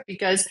my heart,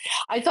 because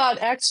I thought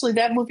actually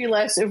that movie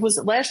last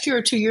year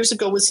or 2 years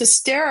ago was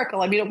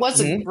hysterical. I mean, it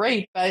wasn't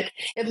great, but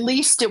at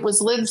least it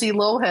was Lindsay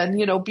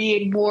Lohan,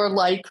 being more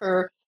like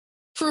her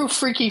true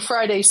Freaky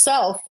Friday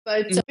self.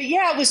 But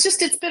yeah,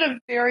 it's been a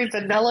very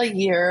vanilla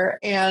year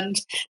and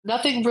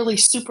nothing really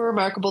super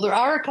remarkable. There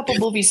are a couple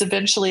movies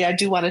eventually I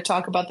do want to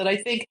talk about that I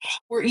think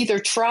were either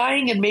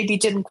trying and maybe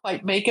didn't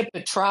quite make it,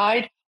 but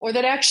tried, or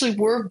that actually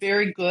were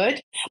very good.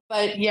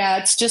 But yeah,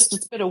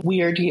 it's been a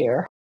weird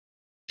year.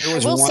 There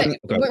was I will one. say,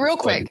 but real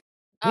quick,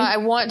 I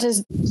want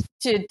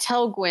to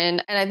tell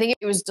Gwen, and I think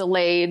it was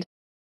delayed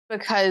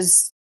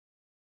because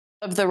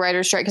of the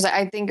writer's strike. Because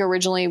I think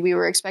originally we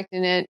were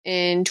expecting it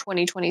in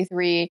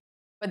 2023,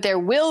 but there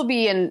will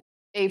be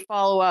a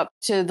follow up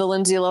to the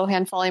Lindsay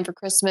Lohan Falling for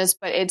Christmas,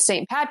 but it's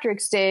St.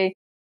 Patrick's Day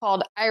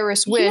called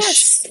Iris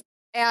Wish,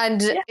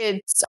 and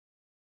it's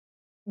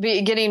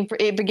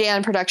it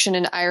began production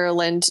in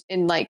Ireland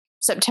in like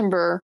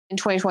September in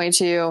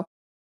 2022.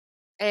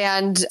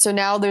 And so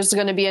now there's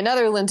going to be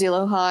another Lindsay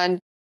Lohan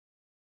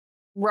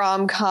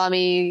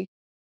rom-com-y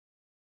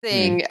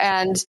thing.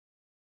 And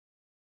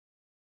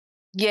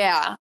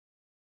yeah,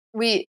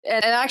 and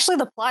actually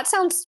the plot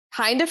sounds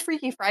kind of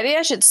Freaky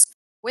Friday-ish. It's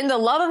when the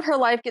love of her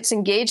life gets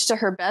engaged to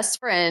her best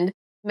friend,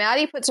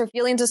 Maddie puts her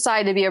feelings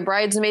aside to be a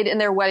bridesmaid in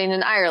their wedding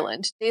in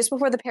Ireland. Days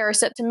before the pair are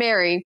set to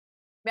marry,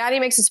 Maddie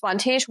makes a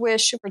spontaneous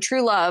wish for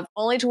true love,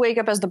 only to wake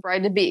up as the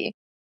bride-to-be.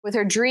 With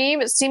her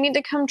dream seeming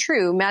to come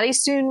true, Maddie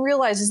soon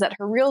realizes that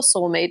her real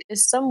soulmate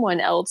is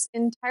someone else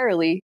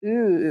entirely.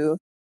 Ooh.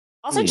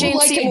 Also, Jane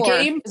Seymour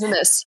is in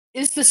this.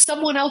 Is the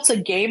someone else a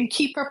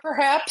gamekeeper,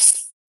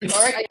 perhaps?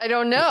 I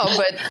don't know,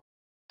 but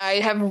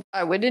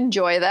I would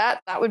enjoy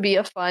that. That would be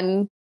a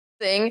fun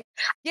thing.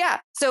 Yeah,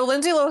 so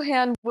Lindsay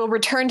Lohan will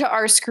return to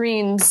our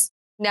screens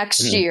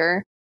next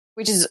year,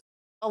 which is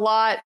a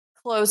lot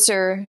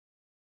closer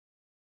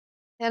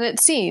than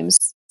it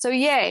seems. So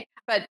yay.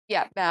 But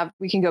yeah,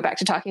 we can go back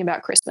to talking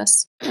about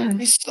Christmas.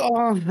 I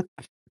saw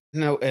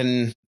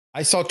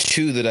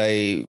two that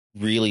I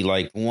really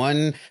like.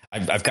 One,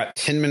 I've got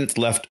 10 minutes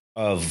left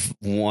of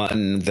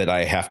one that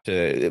I have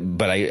to,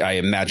 but I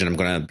imagine I'm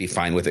going to be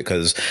fine with it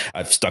because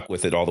I've stuck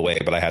with it all the way,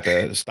 but I had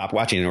to stop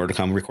watching in order to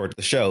come record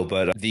the show.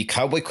 But the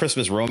Cowboy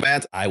Christmas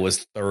Romance, I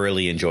was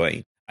thoroughly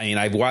enjoying. I mean,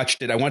 I've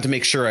watched it. I want to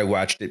make sure I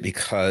watched it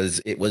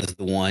because it was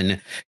the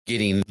one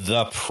getting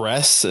the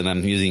press, and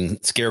I'm using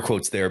scare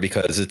quotes there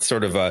because it's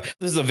sort of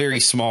this is a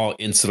very small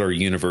insular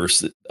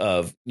universe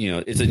of,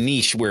 it's a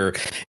niche where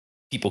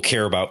people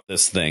care about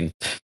this thing.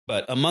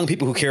 But among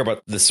people who care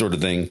about this sort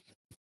of thing,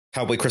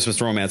 Cowboy Christmas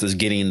Romance is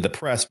getting the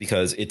press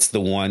because it's the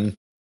one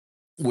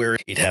where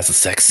it has a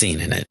sex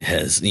scene and it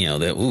has,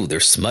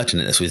 there's smudge in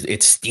it.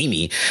 It's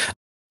steamy.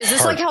 Is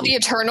this like how the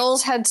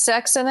Eternals had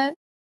sex in it?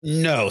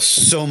 No,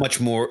 so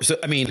much more. So,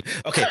 I mean,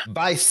 okay,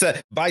 by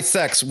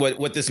sex,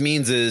 what this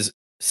means is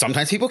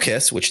sometimes people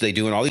kiss, which they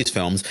do in all these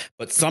films,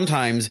 but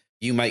sometimes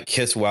you might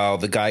kiss while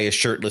the guy is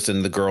shirtless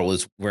and the girl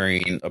is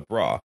wearing a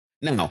bra.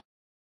 Now,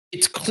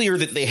 it's clear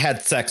that they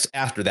had sex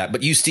after that,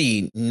 but you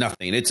see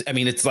nothing.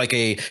 It's like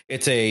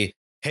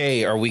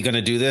hey, are we going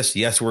to do this?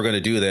 Yes, we're going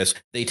to do this.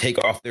 They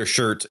take off their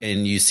shirts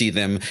and you see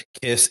them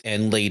kiss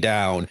and lay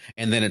down,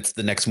 and then it's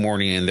the next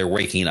morning and they're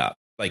waking up.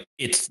 Like,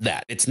 it's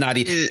that. It's not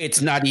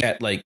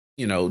at like,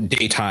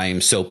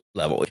 daytime soap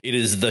level. It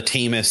is the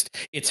tamest.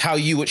 It's how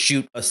you would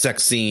shoot a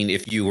sex scene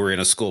if you were in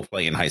a school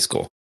play in high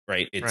school,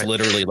 right? It's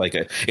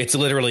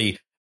literally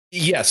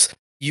yes,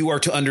 you are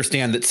to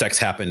understand that sex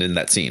happened in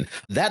that scene.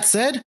 That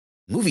said,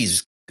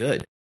 movie's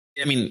good.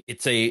 I mean,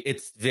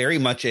 it's very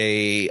much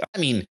it's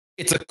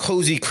a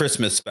cozy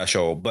Christmas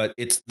special, but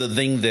it's the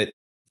thing that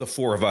the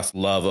four of us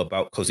love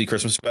about cozy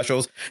Christmas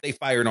specials. They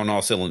fired on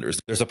all cylinders.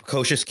 There's a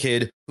precocious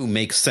kid who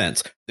makes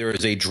sense. There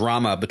is a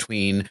drama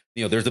between,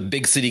 there's a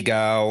big city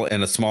gal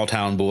and a small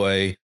town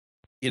boy,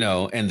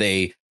 and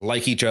they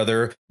like each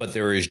other, but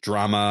there is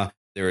drama.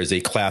 There is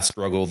a class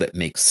struggle that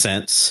makes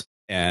sense.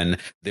 And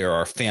there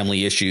are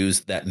family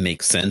issues that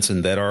make sense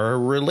and that are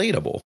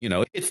relatable.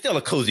 It's still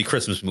a cozy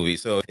Christmas movie.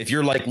 So if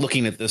you're like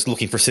looking at this,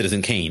 looking for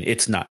Citizen Kane,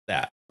 it's not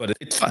that, but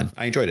it's fun.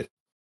 I enjoyed it.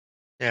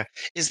 Yeah.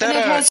 Was that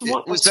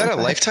a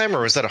Lifetime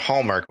or was that a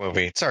Hallmark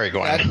movie? Sorry,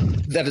 go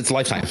on. That it's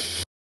Lifetime.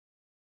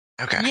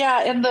 Okay.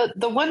 Yeah, and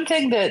the one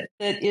thing that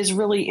is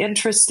really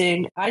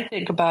interesting, I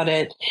think, about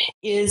it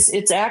is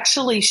it's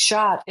actually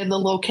shot in the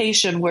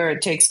location where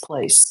it takes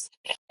place.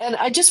 And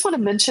I just want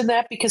to mention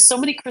that because so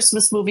many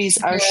Christmas movies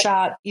are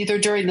shot either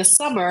during the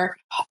summer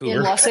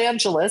in Los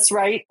Angeles,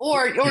 right?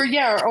 Or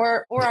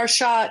are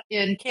shot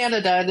in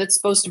Canada and it's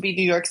supposed to be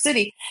New York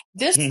City.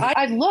 This,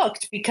 I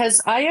looked because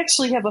I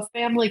actually have a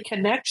family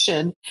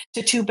connection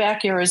to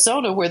Tubac,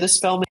 Arizona, where this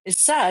film is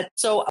set.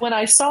 So when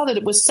I saw that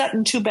it was set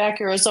in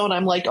Tubac, Arizona,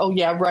 I'm like, oh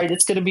yeah, right.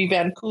 It's going to be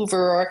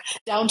Vancouver or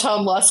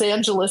downtown Los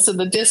Angeles in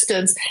the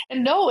distance.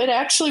 And no, it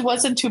actually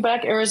was in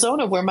Tubac,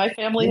 Arizona, where my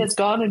family has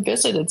gone and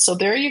visited. So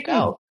there you go.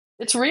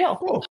 It's real.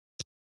 Cool.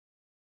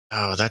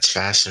 Oh, that's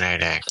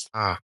fascinating.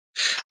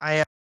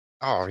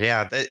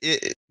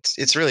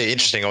 It's really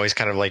interesting. Always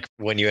kind of like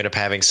when you end up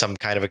having some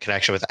kind of a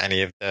connection with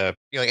any of the,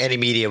 any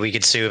media we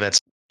consume that's,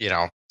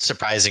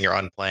 surprising or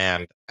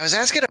unplanned. I was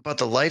asking about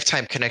the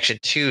Lifetime connection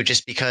too,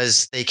 just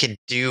because they can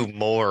do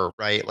more,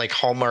 right? Like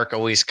Hallmark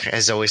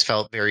has always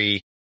felt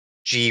very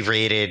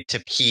G-rated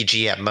to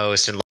PG at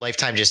most, and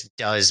Lifetime just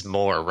does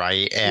more,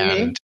 right?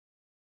 And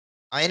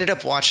I ended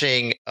up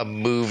watching a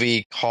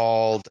movie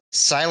called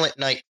Silent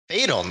Night,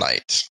 Fatal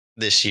Night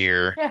this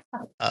year.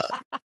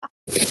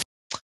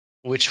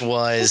 which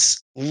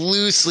was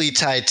loosely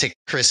tied to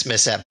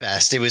Christmas at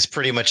best. It was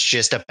pretty much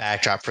just a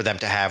backdrop for them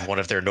to have one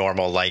of their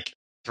normal, like,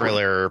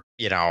 thriller,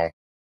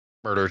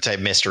 murder type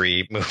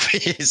mystery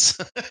movies.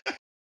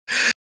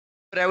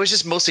 But I was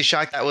just mostly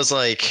shocked that was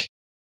like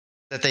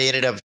that they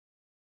ended up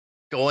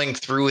going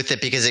through with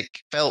it, because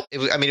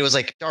it was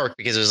like dark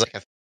because it was like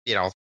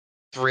a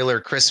thriller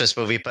Christmas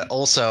movie, but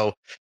also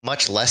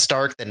much less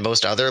dark than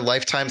most other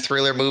Lifetime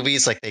thriller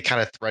movies. Like, they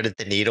kind of threaded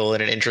the needle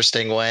in an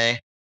interesting way.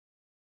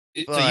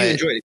 So you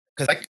enjoyed it,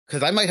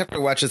 because I might have to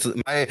watch this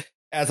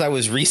as I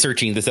was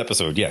researching this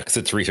episode. Yeah, because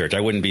it's research.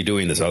 I wouldn't be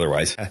doing this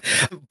otherwise.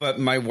 But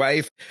my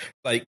wife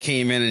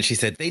came in and she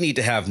said they need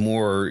to have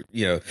more.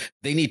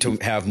 They need to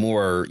have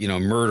more.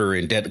 Murder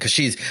and dead,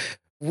 because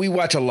we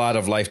watch a lot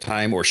of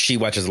Lifetime, or she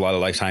watches a lot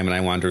of Lifetime, and I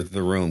wander through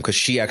the room because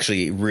she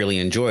actually really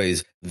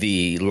enjoys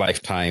the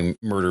Lifetime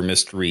murder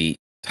mystery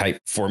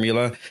type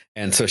formula.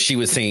 And so she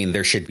was saying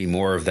there should be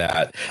more of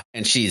that.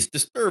 And she's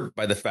disturbed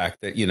by the fact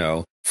that,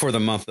 for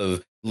the month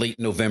of late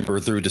November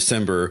through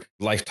December,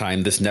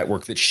 Lifetime, this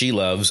network that she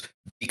loves,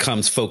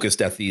 becomes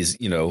focused at these,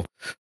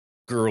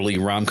 girly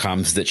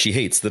rom-coms that she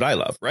hates that I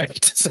love.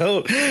 Right.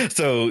 So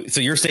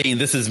you're saying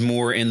this is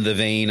more in the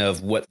vein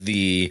of what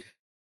the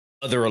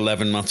other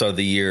 11 months of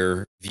the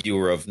year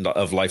viewer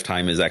of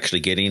Lifetime is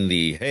actually getting,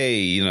 the,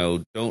 hey,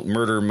 don't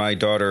murder my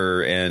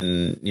daughter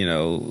and,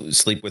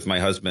 sleep with my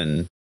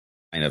husband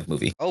kind of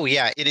movie. Oh,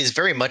 yeah. It is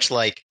very much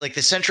like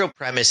the central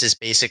premise is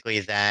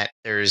basically that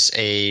there's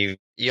a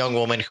young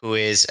woman who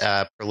is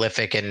a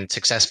prolific and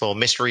successful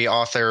mystery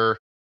author.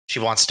 She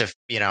wants to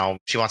be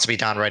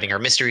done writing her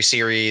mystery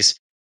series.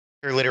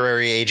 Her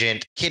literary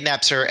agent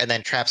kidnaps her and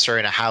then traps her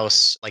in a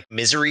house, like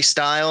Misery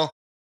style.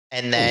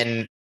 And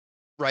then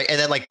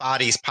like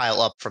bodies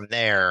pile up from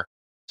there.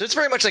 So it's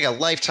very much like a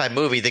Lifetime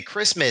movie. The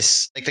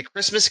Christmas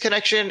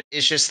connection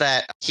is just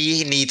that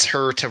he needs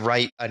her to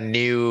write a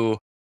new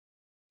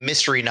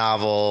mystery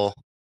novel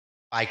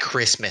by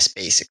Christmas,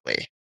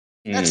 basically.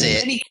 That's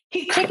it. And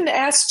he couldn't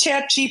ask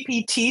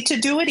ChatGPT to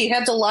do it. He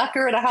had to lock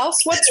her in a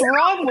house. What's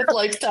wrong with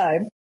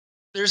Lifetime?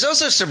 There's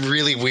also some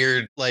really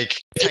weird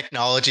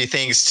technology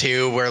things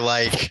too, where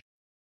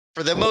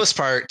for the most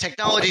part,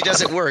 technology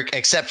doesn't work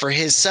except for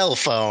his cell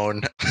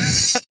phone.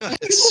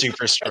 It's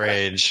super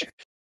strange.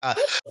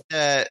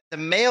 The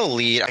male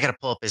lead, I gotta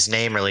pull up his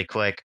name really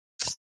quick.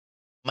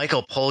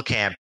 Michael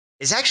Polkamp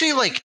is actually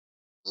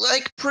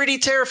pretty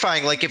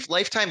terrifying. Like, if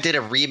Lifetime did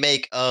a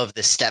remake of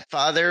The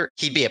Stepfather,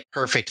 he'd be a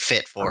perfect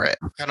fit for it.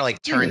 Kind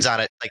of turns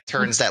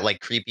that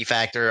creepy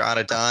factor on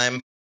a dime.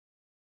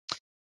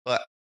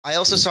 But I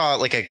also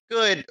saw a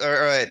good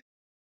or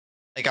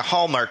a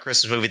Hallmark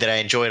Christmas movie that I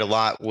enjoyed a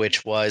lot,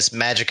 which was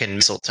Magic and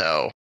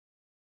Mistletoe.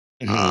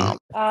 Yeah.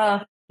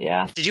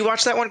 Did you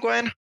watch that one,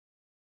 Gwen?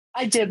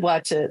 I did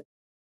watch it.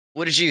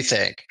 What did you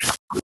think?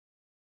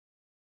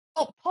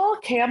 Well, Paul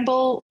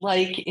Campbell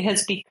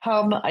has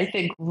become, I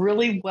think,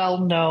 really well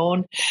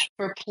known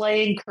for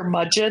playing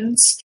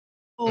curmudgeons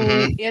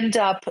who end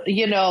up,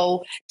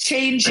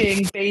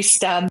 changing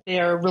based on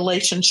their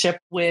relationship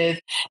with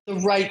the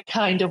right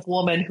kind of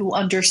woman who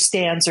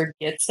understands or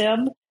gets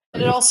him.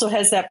 And it also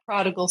has that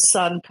prodigal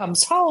son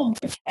comes home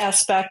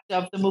aspect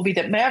of the movie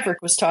that Maverick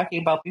was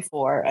talking about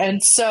before.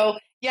 And so,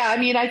 yeah, I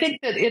mean, I think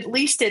that at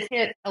least it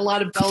hit a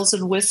lot of bells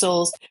and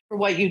whistles for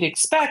what you'd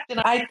expect. And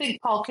I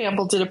think Paul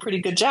Campbell did a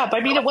pretty good job. I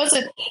mean, it was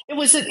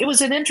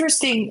an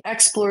interesting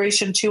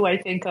exploration too, I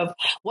think, of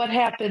what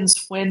happens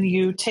when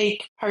you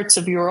take parts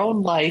of your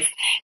own life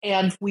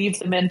and weave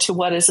them into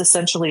what is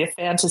essentially a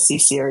fantasy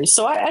series.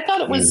 So I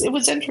thought it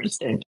was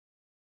interesting.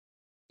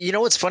 You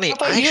know what's funny?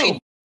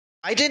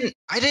 I didn't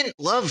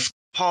love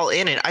Paul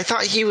in it. I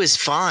thought he was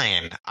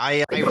fine.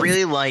 I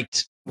really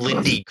liked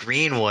Lindy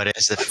Greenwood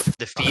as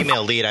the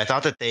female lead. I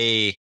thought that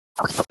the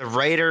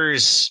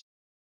writers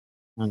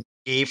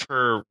gave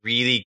her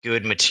really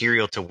good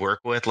material to work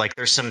with.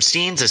 There's some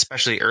scenes,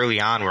 especially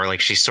early on, where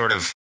she's sort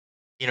of,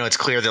 it's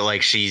clear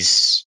that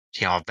she's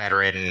a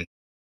veteran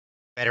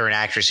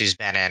actress who's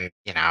been in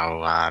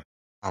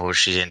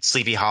she's in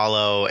Sleepy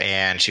Hollow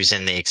and she was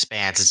in The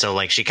Expanse, and so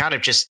she kind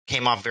of just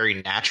came off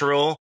very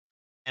natural.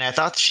 And I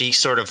thought she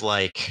sort of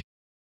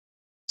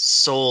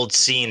sold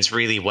scenes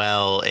really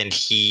well, and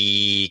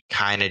he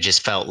kind of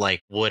just felt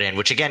wooden,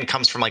 which again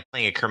comes from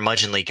playing a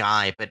curmudgeonly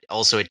guy, but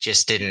also it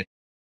just didn't.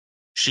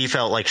 She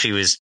felt like she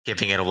was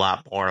giving it a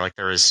lot more.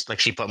 There was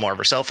she put more of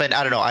herself in.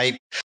 I don't know. I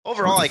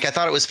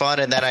thought it was fun,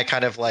 and then I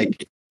kind of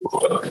like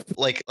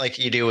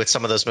you do with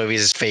some of those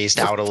movies, is phased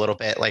out a little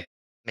bit,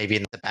 maybe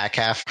in the back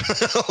half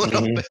a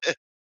little bit.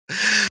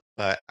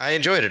 But I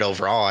enjoyed it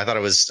overall. I thought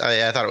it was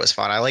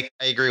fun. I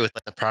agree with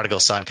the prodigal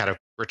son kind of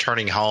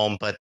returning home,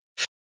 but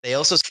they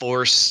also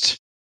forced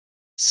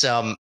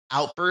some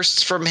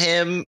outbursts from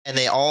him, and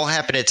they all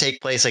happen to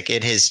take place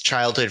in his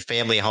childhood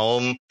family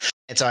home.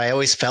 And so I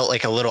always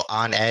felt a little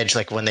on edge,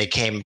 when they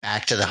came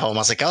back to the home. I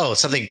was like, oh,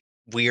 something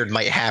weird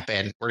might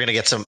happen. We're gonna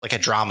get some a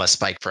drama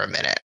spike for a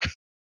minute.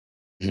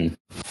 I'm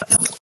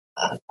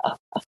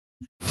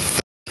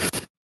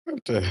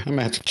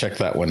gonna have to check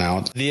that one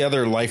out. The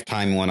other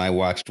Lifetime one I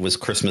watched was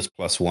Christmas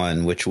Plus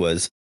One, which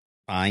was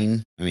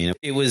fine. I mean,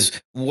 it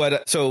was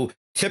so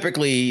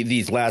typically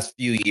these last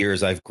few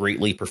years, I've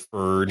greatly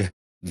preferred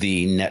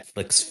the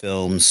Netflix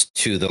films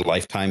to the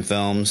Lifetime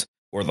films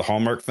or the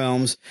Hallmark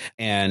films.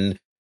 And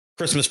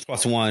Christmas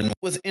Plus One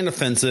was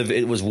inoffensive.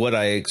 It was what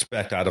I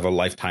expect out of a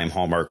Lifetime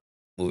Hallmark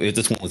movie.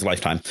 This one was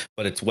Lifetime,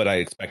 but it's what I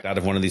expect out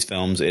of one of these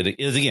films. It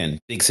is, again,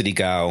 big city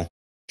gal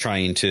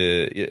trying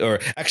to, or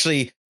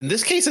actually in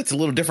this case, it's a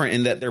little different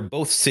in that they're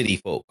both city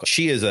folk.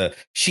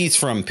 She's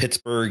from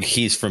Pittsburgh.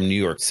 He's from New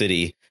York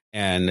City.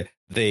 And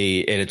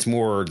it's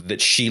more that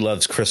she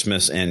loves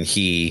Christmas and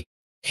he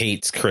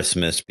hates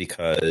Christmas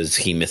because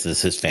he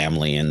misses his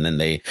family, and then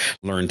they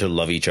learn to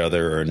love each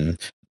other, and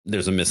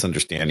there's a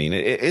misunderstanding.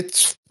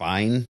 It's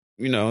fine.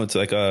 It's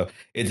like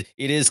it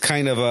is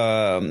kind of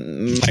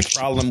my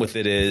problem with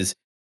it is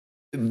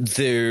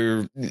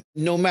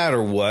no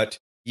matter what,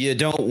 you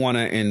don't want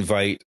to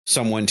invite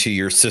someone to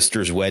your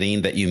sister's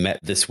wedding that you met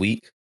this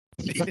week.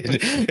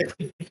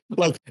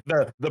 Like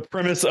the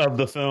premise of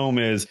the film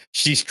is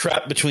she's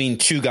trapped between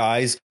two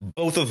guys,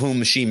 both of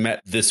whom she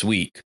met this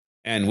week.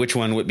 And which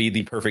one would be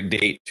the perfect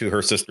date to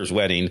her sister's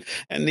wedding?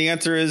 And the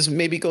answer is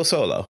maybe go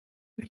solo.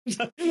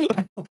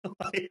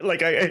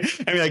 Like I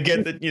mean, I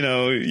get that,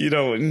 you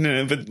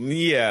don't, but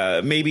yeah,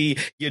 maybe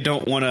you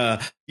don't want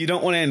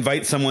to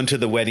invite someone to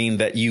the wedding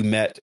that you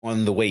met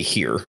on the way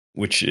here,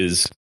 which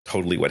is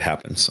totally what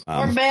happens.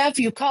 Or Mav,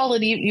 you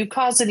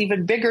cause an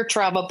even bigger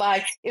trauma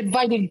by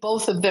inviting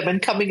both of them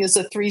and coming as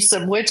a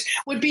threesome, which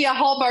would be a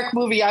Hallmark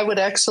movie I would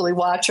actually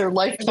watch, or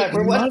Lifetime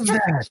or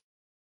whatever.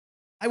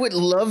 I would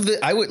love that.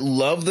 I would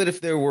love that if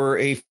there were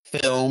a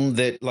film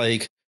that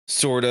like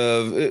sort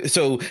of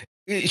so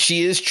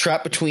she is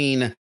trapped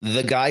between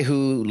the guy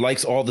who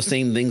likes all the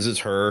same things as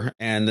her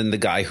and then the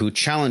guy who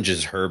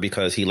challenges her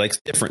because he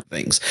likes different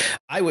things.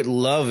 I would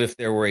love if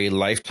there were a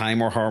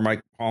Lifetime or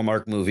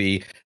Hallmark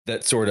movie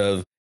that sort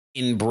of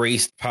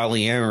embraced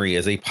polyamory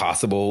as a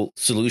possible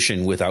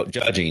solution without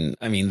judging.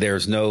 I mean,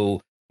 there's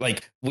no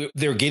like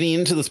they're getting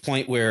into this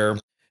point where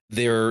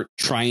they're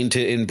trying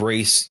to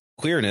embrace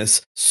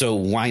queerness, so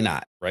why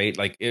not, right?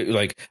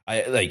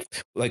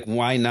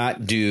 Why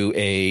not do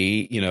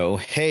a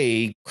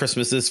hey,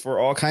 Christmas is for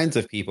all kinds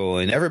of people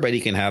and everybody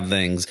can have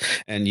things,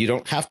 and you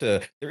don't have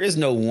to. There is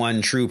no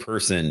one true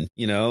person.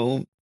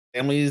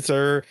 Families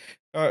are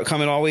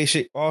come in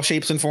all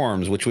shapes and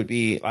forms, which would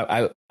be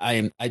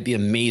I'd be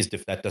amazed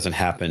if that doesn't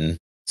happen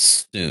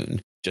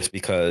soon. Just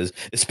because,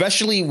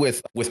 especially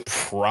with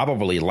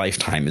probably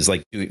Lifetime is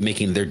like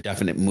making their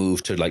definite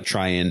move to like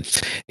try and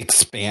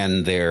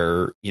expand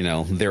their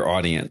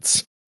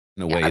audience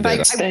in a way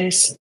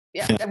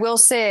that I will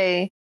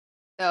say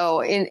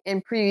though,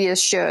 in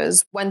previous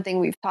shows, one thing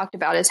we've talked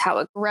about is how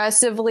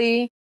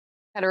aggressively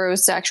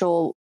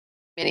heterosexual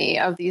many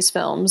of these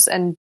films,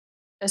 and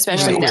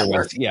especially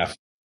network,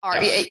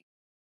 are.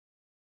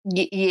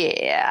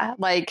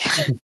 Like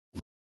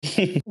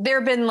there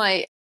have been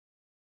like.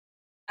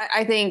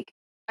 I think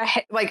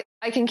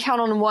I can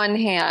count on one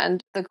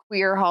hand the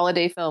queer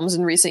holiday films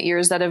in recent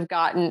years that have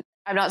gotten,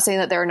 I'm not saying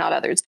that there are not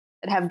others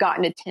that have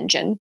gotten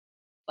attention,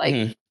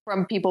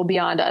 from people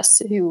beyond us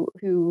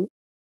who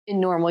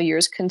in normal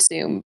years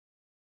consume,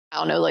 I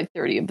don't know, like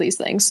 30 of these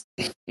things.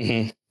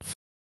 Mm-hmm.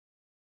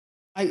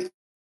 I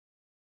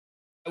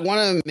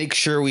want to make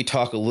sure we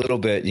talk a little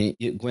bit,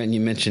 Gwen,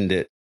 you mentioned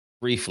it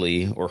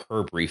briefly, or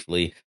her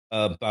briefly,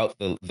 about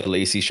the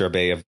Lacey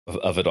Chabert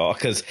of it all,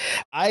 because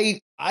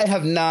I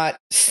have not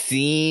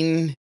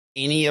seen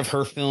any of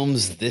her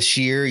films this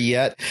year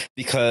yet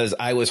because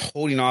I was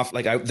holding off.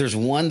 There's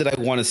one that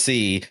I want to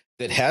see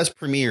that has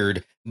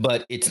premiered,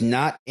 but it's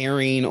not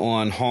airing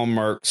on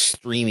Hallmark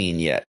streaming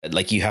yet.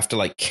 Like you have to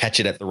like catch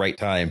it at the right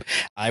time.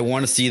 I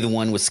want to see the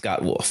one with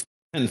Scott Wolf.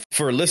 And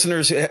for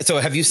listeners, so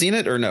have you seen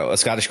it or no? A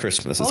Scottish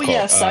Christmas.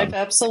 Yes, I've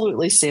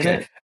absolutely seen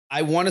it.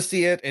 I want to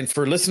see it. And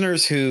for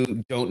listeners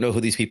who don't know who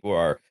these people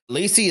are,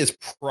 Lacey is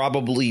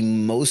probably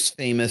most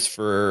famous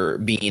for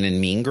being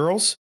in Mean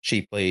Girls.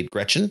 She played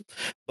Gretchen.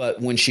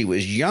 But when she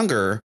was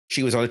younger,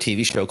 she was on a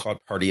TV show called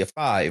Party of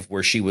Five,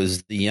 where she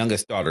was the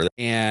youngest daughter.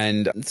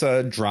 And it's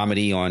a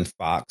dramedy on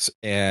Fox.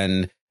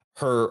 And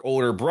her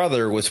older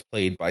brother was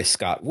played by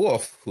Scott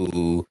Wolf,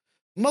 who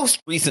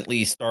most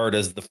recently starred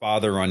as the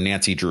father on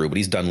Nancy Drew, but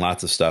he's done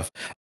lots of stuff.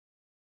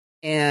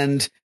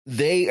 And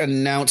they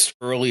announced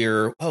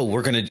earlier,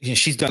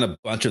 she's done a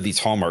bunch of these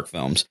Hallmark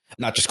films,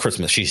 not just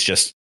Christmas. She's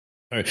just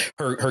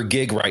her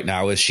gig right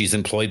now is she's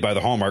employed by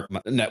the Hallmark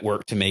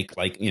network to make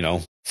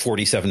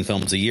 47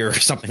 films a year or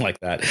something like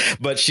that.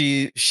 But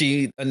she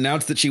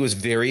announced that she was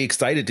very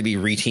excited to be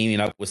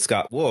re-teaming up with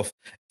Scott Wolf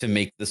to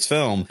make this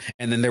film.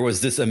 And then there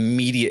was this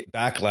immediate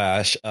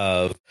backlash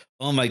of,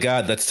 oh my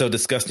God, that's so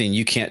disgusting.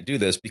 You can't do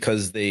this,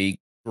 because they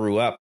grew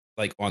up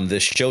on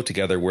this show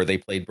together where they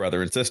played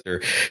brother and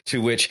sister, to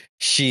which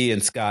she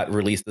and Scott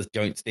released this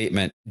joint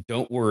statement.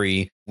 Don't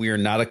worry, we are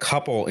not a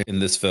couple in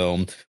this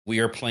film. We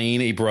are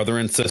playing a brother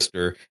and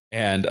sister.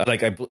 And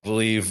I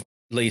believe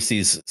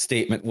Lacey's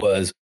statement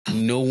was,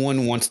 no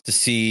one wants to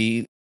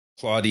see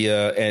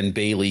Claudia and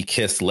Bailey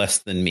kiss less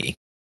than me.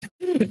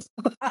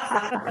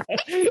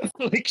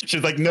 Like,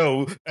 she's like,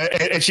 no.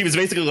 And she was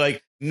basically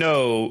like,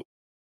 no.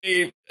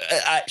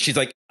 She's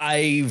like,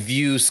 I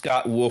view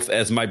Scott Wolf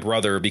as my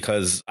brother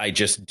because I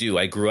just do.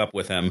 I grew up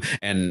with him.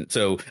 And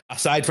so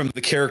aside from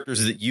the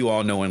characters that you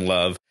all know and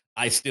love,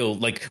 I still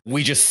like,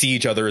 we just see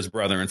each other as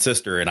brother and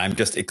sister. And I'm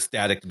just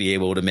ecstatic to be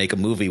able to make a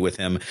movie with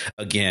him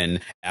again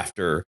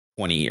after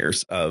 20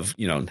 years of,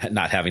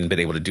 not having been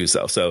able to do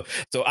so. So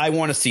I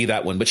want to see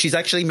that one, but she's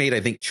actually made, I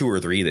think, 2 or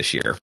 3 this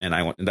year.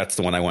 And that's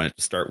the one I wanted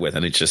to start with.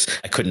 And it's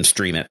just, I couldn't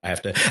stream it.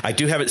 I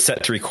do have it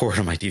set to record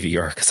on my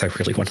DVR because I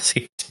really want to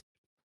see it.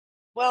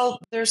 Well,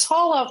 there's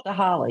Haul Out the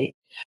Holly,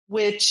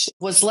 which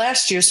was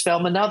last year's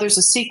film. And now there's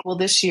a sequel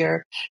this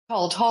year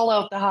called Haul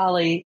Out the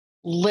Holly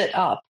Lit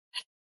Up.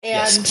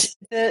 And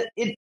yes.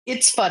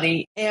 It's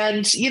funny.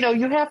 And, you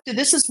have to,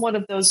 this is one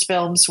of those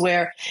films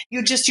where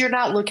you're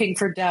not looking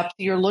for depth.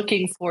 You're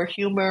looking for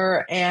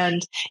humor.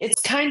 And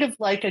it's kind of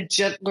like a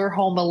gentler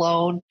Home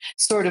Alone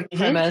sort of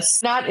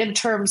premise, not in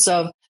terms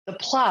of the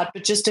plot,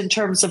 but just in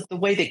terms of the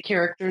way that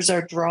characters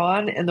are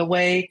drawn and the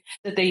way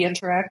that they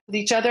interact with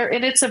each other.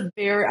 And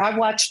I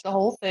watched the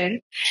whole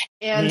thing.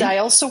 And I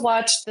also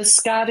watched the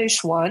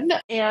Scottish one.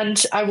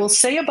 And I will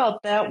say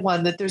about that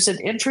one that there's an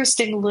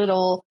interesting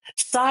little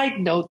side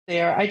note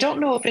there. I don't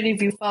know if any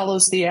of you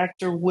follows the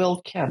actor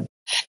Will Kemp,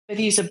 but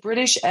he's a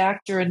British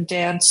actor and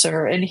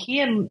dancer. And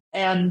he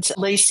and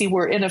Lacey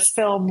were in a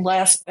film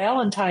last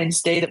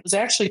Valentine's Day that was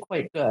actually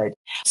quite good,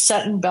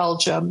 set in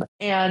Belgium.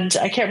 And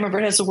I can't remember,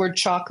 it has the word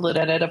chocolate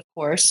in it, of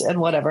course, and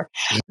whatever.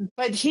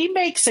 But he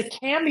makes a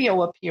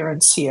cameo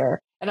appearance here.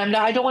 And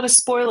I don't want to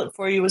spoil it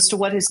for you as to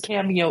what his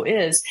cameo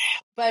is.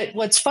 But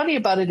what's funny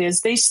about it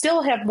is they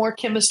still have more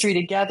chemistry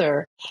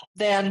together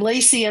than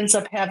Lacey ends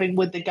up having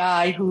with the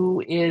guy who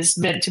is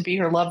meant to be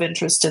her love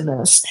interest in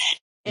this.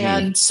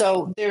 And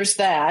so there's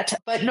that.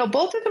 But no,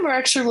 both of them are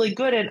actually really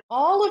good. And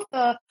all of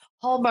the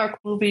Hallmark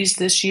movies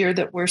this year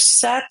that were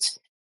set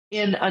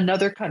in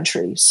another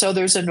country. So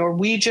there's a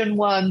Norwegian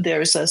one,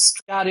 there's a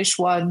Scottish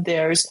one,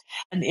 there's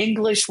an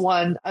English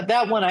one.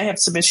 That one I have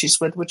some issues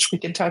with, which we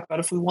can talk about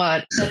if we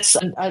want.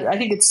 I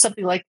think it's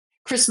something like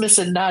Christmas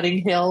in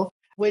Notting Hill,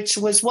 which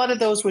was one of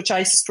those which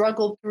I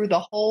struggled through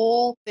the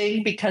whole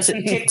thing because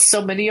it ticked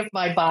so many of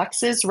my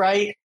boxes,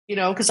 right?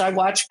 Because I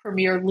watch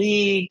Premier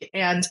League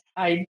and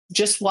I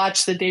just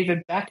watched the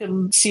David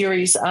Beckham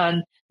series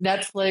on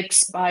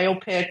Netflix,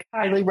 biopic,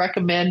 highly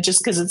recommend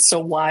just because it's so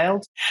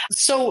wild.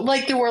 So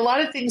there were a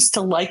lot of things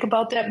to like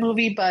about that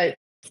movie, but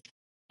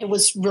it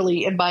was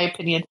really, in my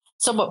opinion,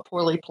 somewhat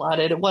poorly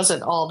plotted. It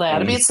wasn't all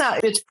that. I mean,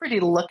 it's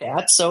pretty to look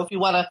at. So if you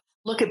want to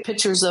look at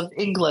pictures of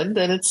England,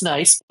 then it's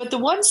nice. But the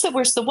one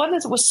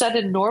that was set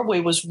in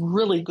Norway was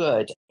really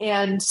good.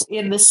 And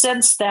in the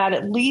sense that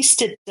at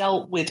least it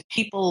dealt with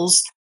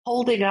people's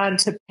holding on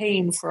to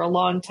pain for a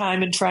long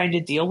time and trying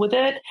to deal with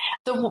it.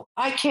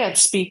 I can't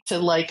speak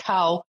to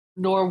how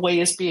Norway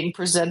is being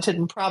presented,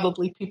 and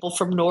probably people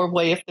from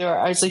Norway, if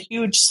there is a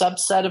huge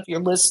subset of your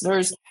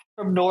listeners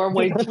from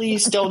Norway,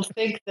 please don't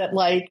think that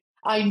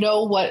I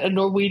know what a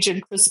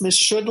Norwegian Christmas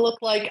should look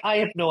like. I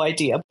have no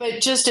idea.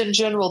 But just in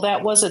general,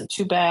 that wasn't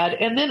too bad.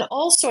 And then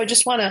also I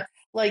just want to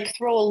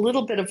throw a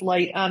little bit of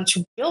light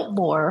onto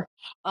Biltmore,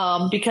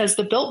 because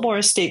the Biltmore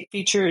estate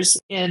features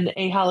in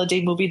a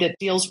holiday movie that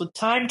deals with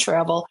time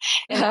travel.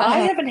 And I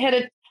haven't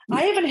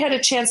had a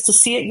chance to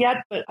see it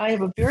yet, but I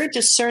have a very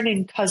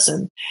discerning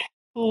cousin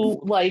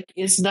who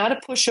is not a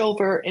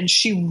pushover, and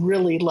she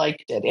really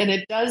liked it. And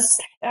it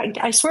does,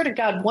 I swear to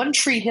God, One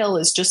Tree Hill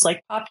is just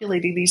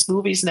populating these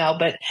movies now,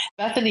 but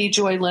Bethany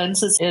Joy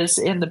Lenz is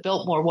in the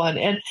Biltmore one,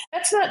 and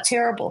that's not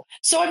terrible.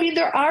 So, I mean,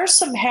 there are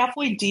some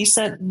halfway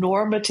decent,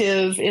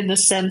 normative, in the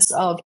sense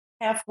of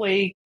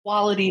halfway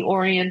quality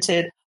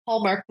oriented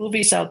Hallmark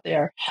movies out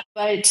there.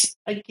 But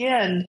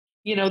again,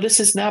 this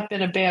has not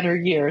been a banner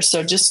year.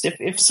 So just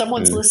if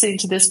someone's listening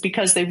to this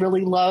because they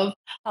really love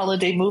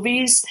holiday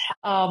movies,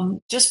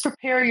 just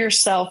prepare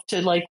yourself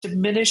to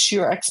diminish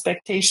your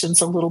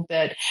expectations a little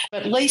bit.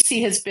 But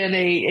Lacey has been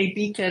a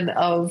beacon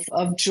of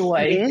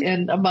joy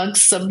and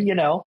amongst some,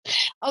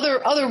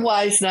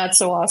 otherwise not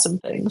so awesome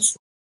things.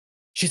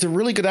 She's a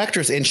really good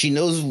actress, and she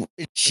knows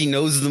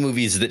the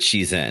movies that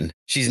she's in.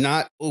 She's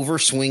not over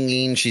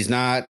swinging. She's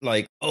not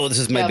oh, this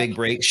is my big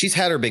break. She's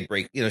had her big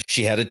break.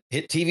 She had a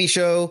hit TV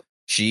show.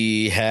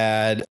 She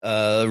had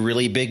a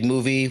really big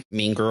movie,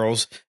 Mean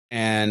Girls,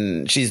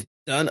 and she's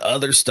done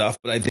other stuff.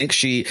 But I think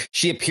she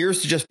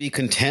appears to just be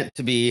content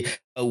to be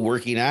a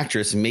working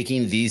actress,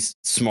 making these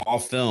small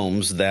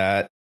films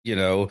that,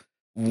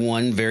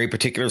 one very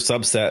particular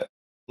subset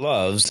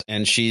loves.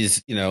 And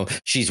she's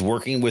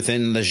working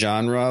within the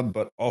genre,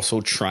 but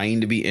also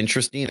trying to be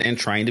interesting and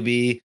trying to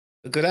be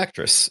a good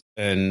actress.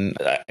 And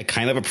I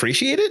kind of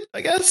appreciate it,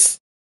 I guess.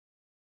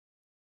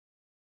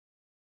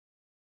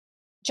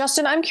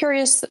 Justin, I'm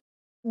curious,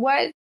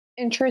 what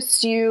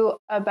interests you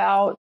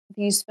about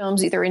these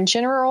films, either in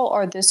general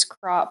or this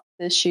crop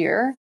this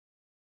year,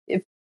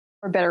 if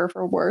for better or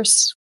for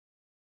worse?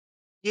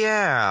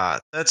 Yeah,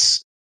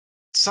 that's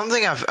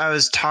something I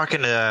was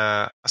talking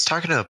to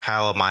a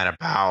pal of mine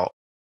about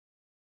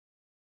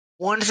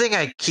one thing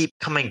I keep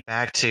coming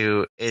back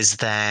to is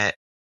that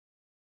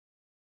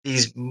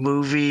these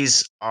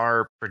movies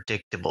are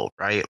predictable,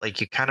 right?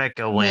 Like you kind of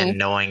go in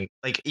knowing,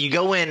 like you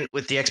go in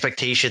with the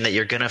expectation that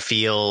you're going to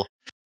feel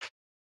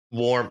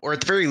warm, or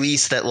at the very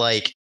least that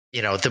like,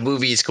 the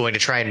movie is going to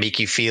try and make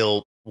you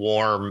feel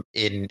warm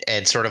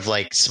and sort of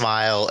like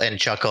smile and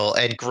chuckle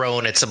and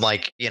groan at some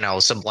like,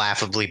 some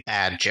laughably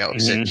bad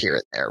jokes here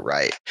and there,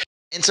 right?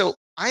 And so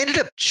I ended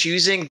up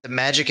choosing The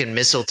Magic and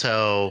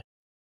Mistletoe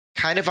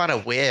kind of on a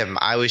whim.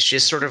 I was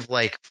just sort of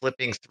like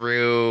flipping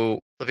through,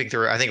 I think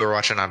we're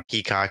watching on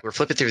Peacock. We're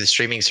flipping through the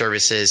streaming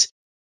services,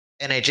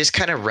 and I just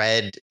kind of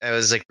I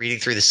was like reading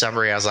through the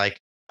summary. I was like,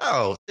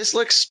 oh, this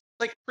looks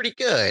like pretty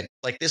good.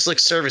 Like this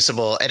looks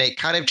serviceable. And it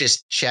kind of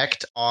just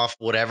checked off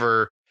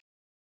whatever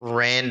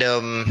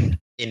random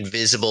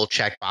invisible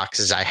check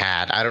boxes I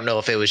had. I don't know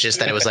if it was just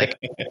that it was like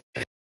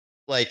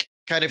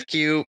kind of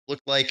cute,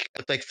 looked like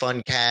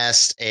fun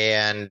cast,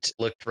 and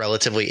looked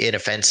relatively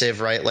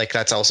inoffensive, right? Like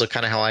that's also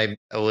kind of how I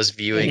was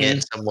viewing it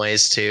in some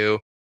ways too.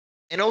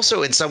 And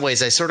also in some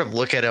ways I sort of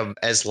look at them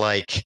as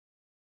like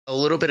a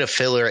little bit of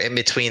filler in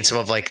between some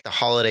of like the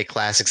holiday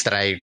classics that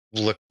I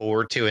look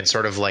forward to and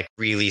sort of like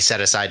really set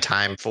aside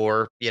time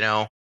for,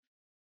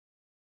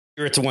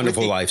 It's a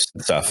Wonderful Life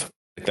and stuff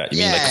like that. You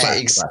mean like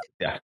classic.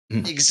 Yeah.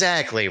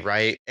 Exactly,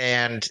 right.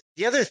 And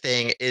the other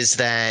thing is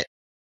that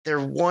they're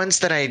ones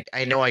that I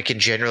know I can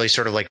generally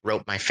sort of like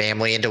rope my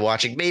family into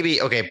watching. Maybe,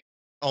 okay,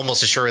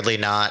 almost assuredly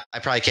not. I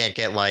probably can't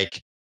get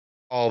like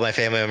all my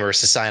family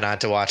members to sign on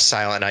to watch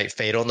Silent Night,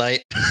 Fatal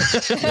Night.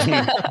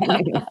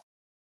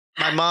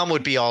 My mom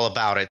would be all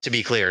about it, to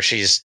be clear.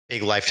 She's a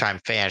big Lifetime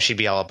fan. She'd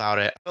be all about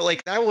it. But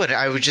like I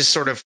would just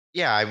sort of,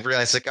 I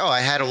realized like, oh,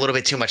 I had a little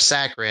bit too much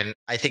saccharin.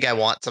 I think I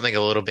want something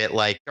a little bit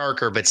like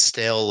darker, but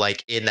still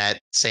like in that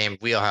same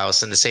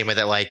wheelhouse, in the same way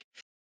that like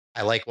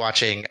I like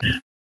watching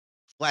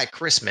Black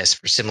Christmas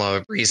for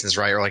similar reasons,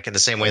 right? Or like in the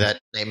same way that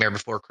Nightmare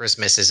Before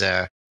Christmas is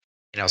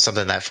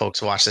something that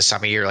folks watch this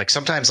time of year. Like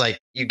sometimes like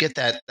you get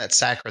that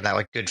saccharin, that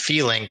like good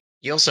feeling.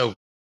 You also,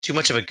 too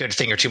much of a good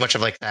thing or too much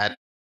of like that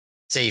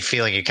safe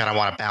feeling, you kind of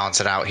want to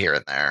balance it out here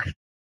and there.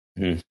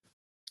 And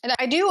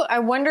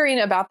I'm wondering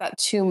about that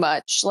too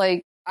much.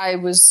 Like I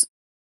was,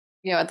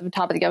 at the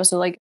top of the episode,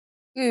 like,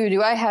 ooh,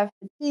 do I have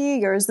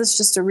fatigue, or is this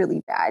just a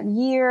really bad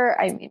year?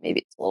 I mean,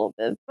 maybe it's a little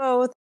bit of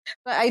both.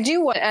 But I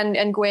do want,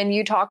 and Gwen,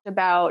 you talked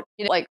about,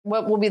 like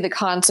what will be the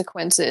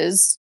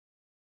consequences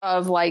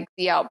of like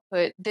the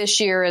output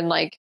this year, and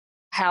like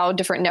how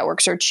different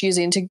networks are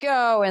choosing to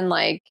go, and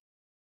like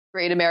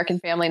Great American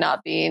Family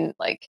not being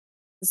like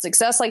a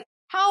success. Like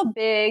how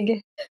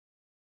many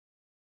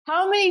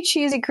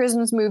cheesy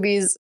Christmas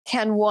movies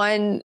can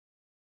one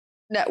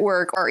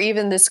network, or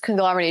even this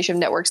conglomeration of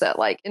networks that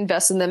like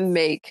invest in them,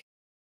 make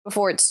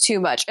before it's too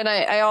much? And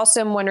I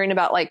also am wondering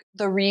about like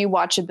the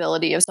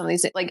rewatchability of some of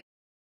these things. Like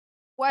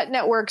what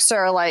networks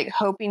are like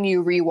hoping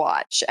you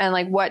rewatch, and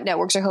like what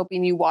networks are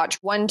hoping you watch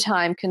one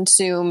time,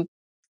 consume,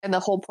 and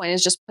the whole point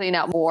is just putting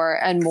out more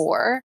and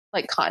more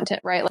like content,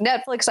 right? Like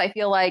Netflix, I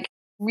feel like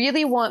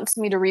really wants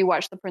me to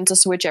rewatch The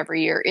Princess Switch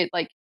every year. It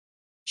like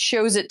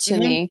shows it to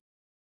me.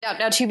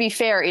 Now, to be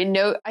fair,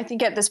 I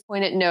think at this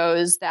point it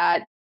knows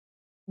that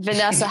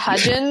Vanessa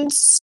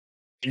Hudgens.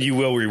 You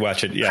will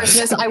rewatch it, yes.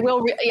 Christmas, I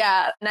will.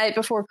 Night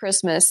Before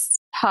Christmas,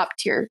 top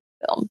tier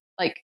film.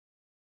 Like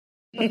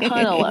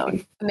pun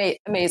alone,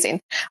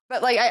 amazing.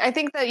 But like, I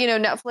think that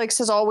Netflix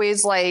has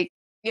always like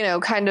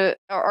kind of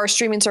our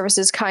streaming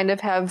services kind of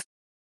have,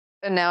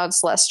 and now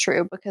it's less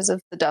true because of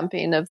the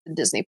dumping of the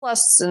Disney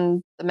Plus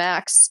and the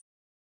Max.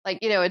 Like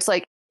it's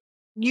like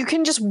you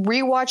can just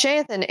rewatch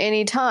anything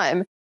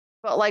anytime.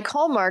 But like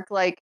Hallmark,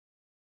 like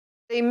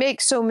they make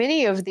so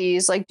many of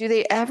these. Like, do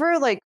they ever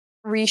like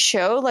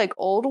re-show like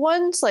old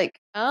ones? Like,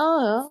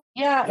 oh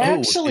yeah,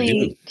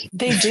 actually,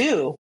 they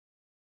do.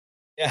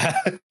 Yeah.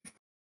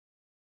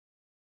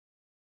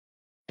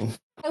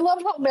 I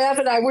love how Mav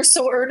and I were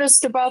so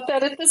earnest about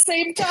that at the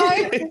same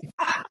time.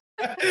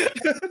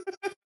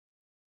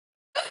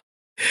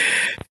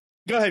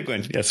 Go ahead,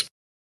 Gwen. Yes.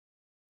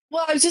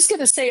 Well, I was just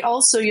going to say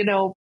also,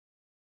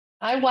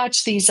 I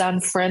watch these on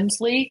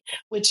Friendly,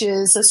 which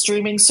is a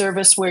streaming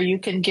service where you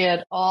can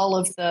get all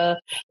of the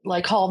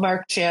like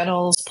Hallmark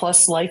channels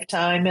plus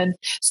Lifetime. And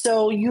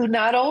so you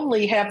not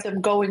only have them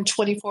going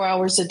 24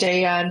 hours a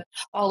day on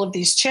all of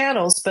these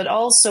channels, but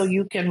also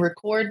you can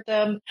record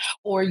them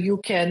or you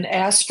can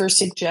ask for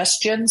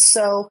suggestions.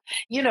 So,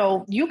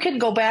 you can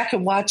go back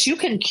and watch, you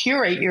can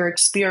curate your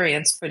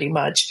experience pretty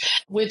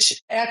much,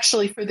 which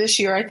actually for this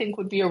year, I think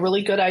would be a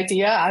really good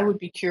idea. I would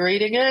be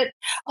curating it.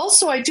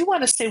 Also, I do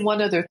want to say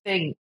one other thing.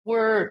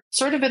 We're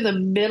sort of in the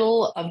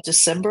middle of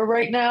December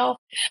right now.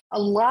 A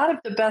lot of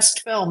the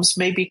best films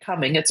may be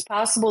coming. It's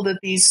possible that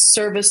these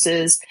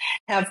services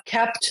have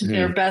kept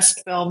their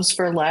best films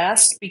for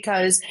last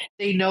because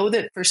they know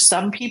that for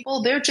some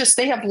people,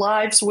 they have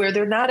lives where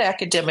they're not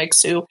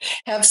academics who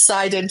have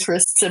side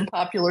interests in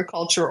popular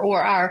culture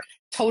or are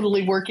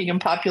totally working in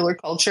popular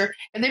culture.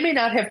 And they may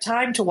not have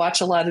time to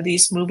watch a lot of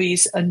these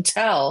movies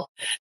until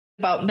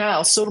about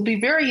now. So it'll be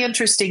very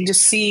interesting to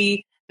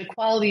see the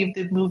quality of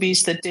the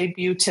movies that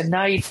debut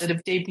tonight, that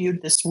have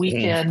debuted this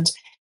weekend,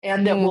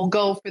 and that will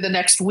go for the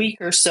next week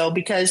or so,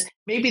 because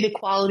maybe the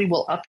quality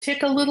will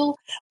uptick a little.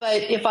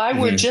 But if I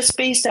were just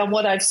based on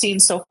what I've seen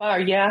so far,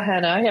 yeah,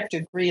 Hannah, I have to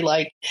agree.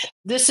 Like,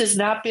 this has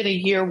not been a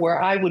year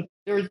where I would,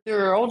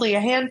 there are only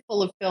a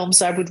handful of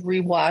films I would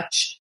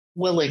rewatch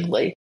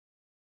willingly.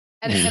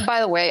 And by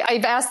the way,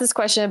 I've asked this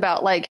question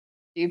about, like,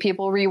 do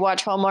people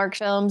rewatch Hallmark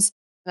films?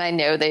 And I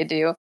know they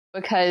do,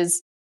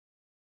 because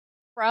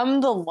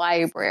from the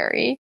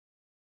library,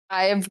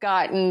 I've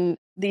gotten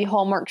the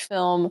Hallmark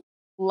film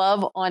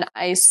Love on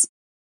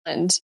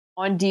Iceland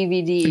on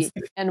DVD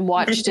and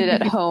watched it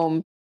at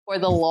home for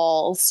the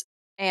lulz.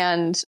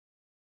 And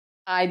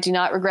I do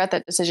not regret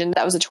that decision.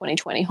 That was a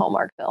 2020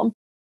 Hallmark film.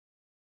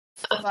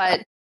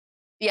 But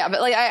yeah, but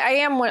like I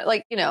am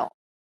like, I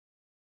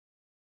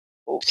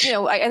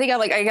think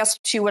I guess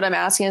too, what I'm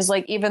asking is,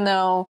 like, even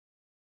though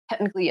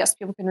technically, yes,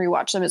 people can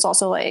rewatch them, it's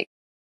also like,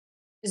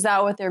 is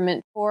that what they're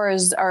meant for?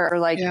 Is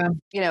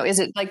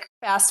it like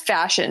fast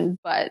fashion?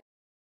 But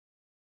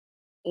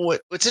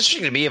what's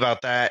interesting to me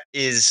about that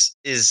is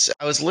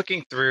I was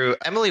looking through,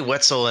 Emily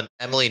Wetzel and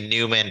Emily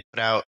Newman put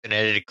out an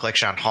edited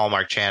collection on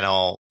Hallmark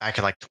Channel back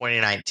in like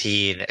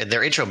 2019, and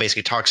their intro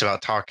basically talks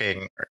about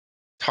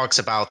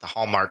the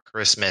Hallmark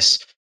Christmas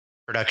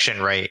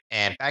production rate.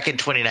 And back in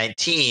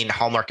 2019,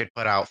 Hallmark had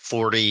put out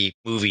 40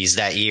 movies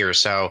that year.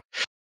 So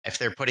if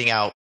they're putting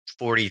out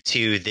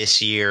 42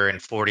 this year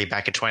and 40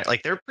 back in 20,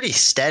 like, they're pretty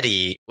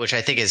steady, which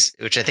I think is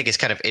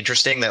kind of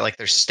interesting, that like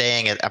they're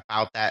staying at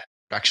about that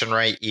production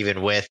rate,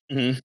 even with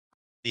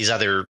these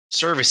other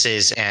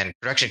services and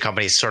production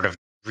companies sort of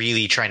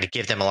really trying to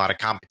give them a lot of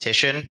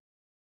competition.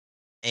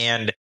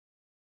 And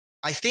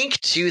I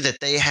think too that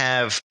they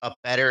have a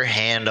better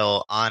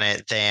handle on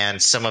it than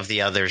some of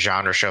the other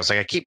genre shows. Like,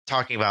 I keep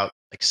talking about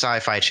like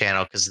Sci-Fi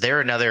Channel, because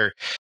they're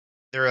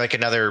like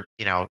another,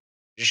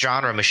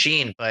 genre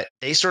machine, but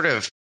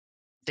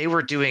they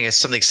were doing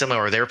something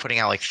similar where they were putting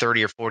out like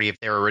 30 or 40 of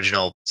their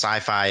original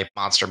sci-fi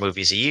monster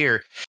movies a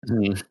year.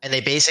 And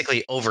they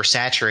basically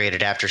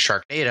oversaturated after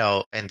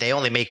Sharknado, and they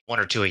only make 1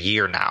 or 2 a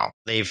year now.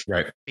 They've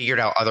figured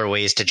out other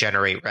ways to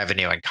generate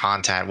revenue and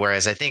content.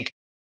 Whereas I think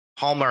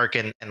Hallmark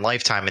and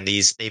Lifetime and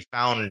these, they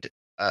found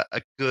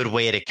a good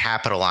way to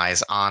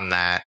capitalize on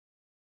that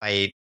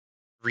by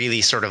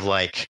really sort of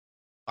like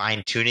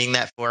fine tuning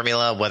that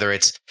formula, whether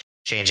it's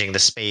changing the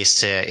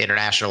space to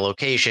international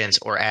locations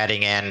or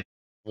adding in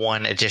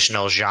one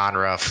additional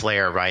genre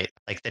flair, right?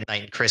 Like the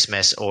Night in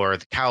Christmas or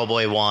the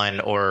cowboy one,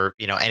 or,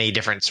 any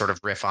different sort of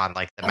riff on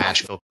like the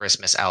magical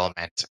Christmas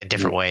element in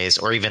different ways,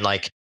 or even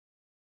like,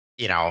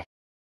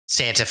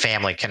 Santa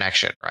Family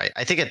Connection, right?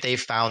 I think that they've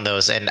found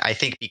those. And I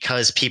think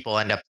because people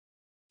end up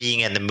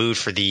being in the mood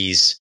for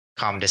these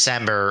come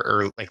December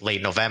or like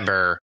late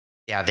November,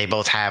 yeah, they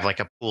both have like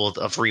a pool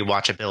of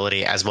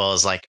rewatchability, as well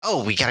as like,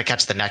 oh, we got to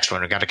catch the next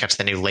one. We got to catch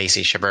the new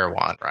Lacey Chabert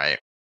one, right?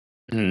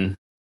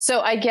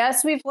 So I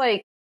guess we've,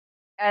 like,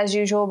 as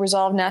usual,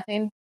 resolved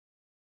nothing.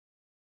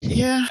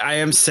 Yeah, I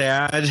am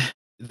sad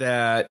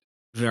that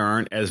there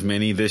aren't as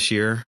many this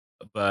year,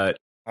 but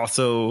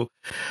also,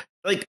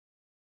 like,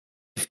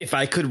 if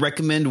I could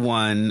recommend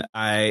one,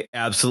 I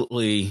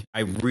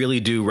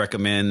really do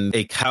recommend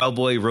A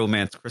Cowboy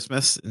Romance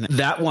Christmas.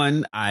 That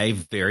one I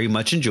very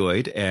much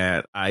enjoyed,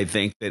 and I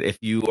think that if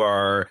you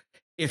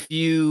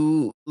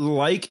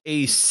like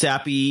a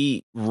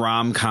sappy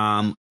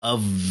rom-com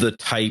of the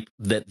type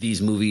that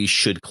these movies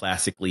should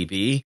classically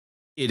be,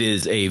 it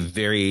is a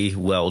very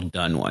well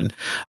done one.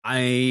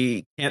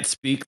 I can't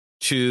speak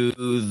to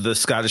the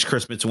Scottish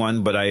Christmas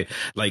one, but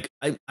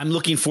I'm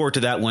looking forward to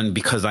that one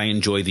because I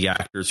enjoy the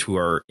actors who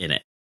are in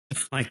it.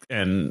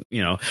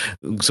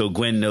 So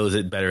Gwen knows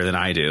it better than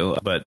I do,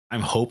 but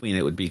I'm hoping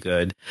it would be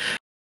good.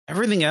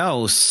 Everything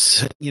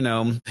else,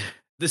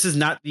 this is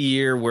not the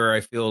year where I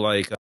feel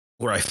like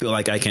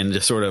I can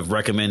just sort of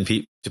recommend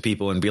to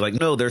people and be like,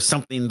 no, there's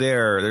something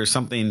there. There's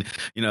something,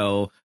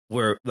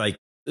 where, like,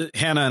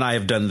 Hannah and I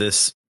have done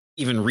this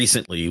even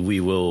recently. We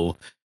will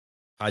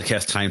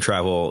podcast time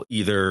travel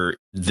either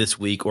this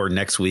week or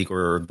next week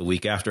or the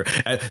week after.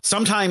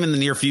 Sometime in the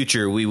near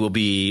future, we will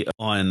be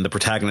on the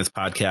Protagonist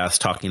podcast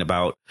talking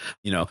about,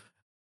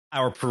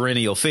 our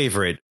perennial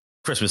favorite,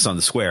 Christmas on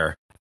the Square.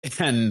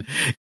 And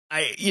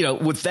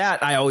with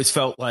that, I always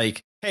felt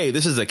like, hey,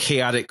 this is a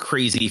chaotic,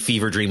 crazy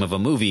fever dream of a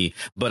movie,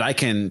 but I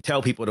can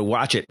tell people to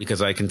watch it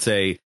because I can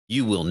say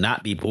you will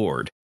not be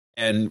bored.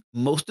 And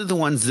most of the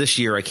ones this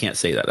year, I can't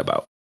say that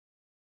about.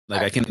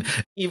 Like, I can,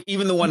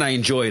 even the one I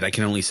enjoyed, I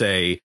can only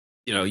say,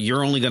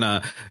 you're only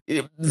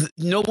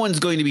no one's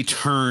going to be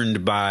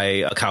turned by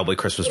A Cowboy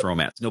Christmas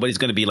Romance. Nobody's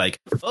going to be like,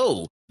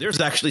 oh, there's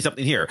actually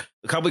something here.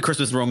 A Cowboy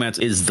Christmas Romance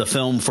is the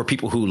film for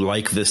people who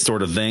like this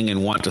sort of thing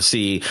and want to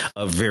see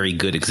a very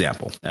good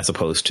example, as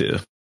opposed to,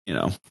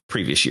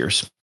 previous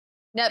years.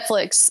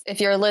 Netflix, if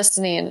you're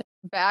listening,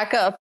 back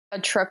up a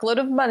truckload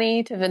of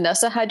money to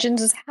Vanessa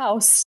Hudgens'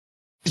 house.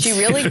 She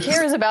really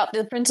cares about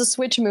the Princess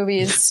Switch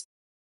movies.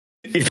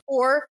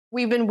 Or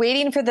we've been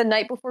waiting for the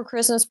Night Before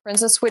Christmas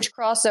Princess Switch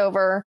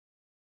crossover.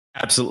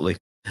 Absolutely.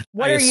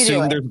 What are you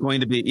doing? There's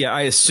going to be,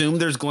 I assume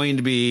there's going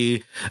to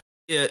be,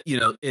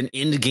 an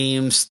end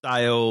game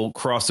style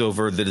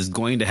crossover that is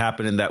going to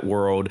happen in that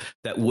world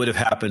that would have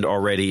happened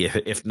already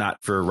if not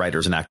for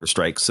writers and actor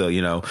strikes.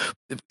 So,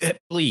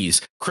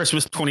 please,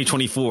 Christmas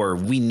 2024,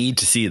 we need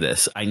to see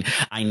this.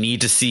 I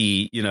need to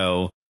see,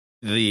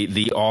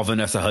 the all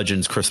Vanessa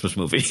Hudgens Christmas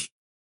movie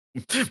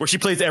where she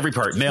plays every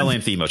part, male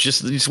and female.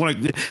 Just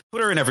want to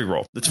put her in every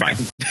role. That's fine.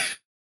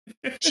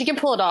 She can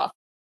pull it off.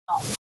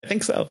 I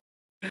think so.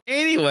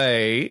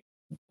 Anyway,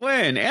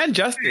 Gwen and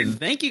Justin,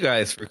 thank you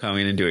guys for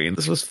coming and doing it.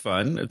 This was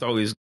fun. It's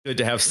always good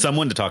to have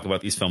someone to talk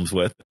about these films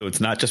with. So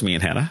it's not just me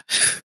and Hannah.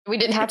 We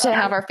didn't have to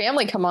have our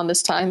family come on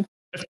this time.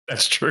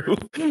 That's true.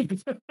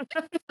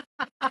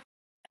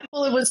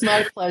 Well, it was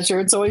my pleasure.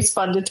 It's always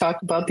fun to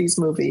talk about these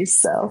movies.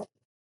 So.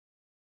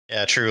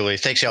 Yeah, truly.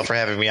 Thanks, y'all, for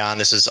having me on.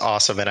 This is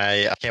awesome, and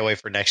I can't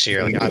wait for next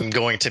year. I'm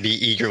going to be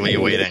eagerly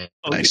awaiting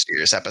next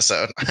year's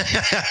episode.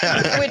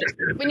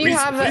 when you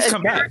have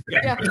come back,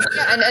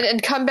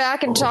 and come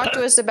back and talk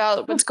to us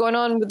about what's going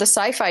on with the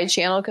Sci-Fi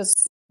Channel,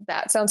 because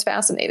that sounds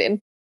fascinating.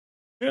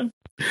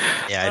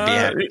 Yeah, I'd be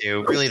happy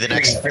to. Really, the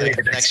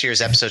next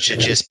year's episode should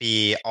just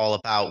be all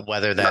about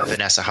whether that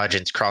Vanessa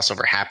Hudgens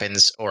crossover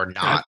happens or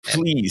not.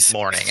 Please,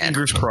 morning,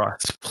 fingers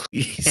crossed.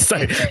 Please,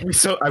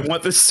 I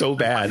want this so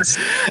bad.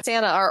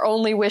 Santa, our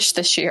only wish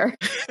this year.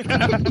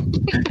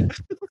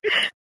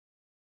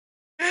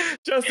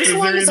 Justin, as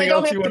long as I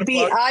don't have to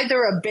be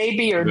either a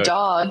baby or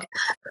dog.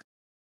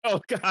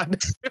 Oh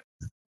God.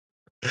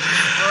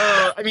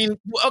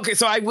 Okay,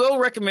 so I will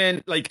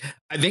recommend. I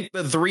think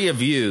the three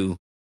of you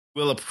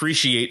will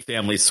appreciate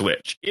Family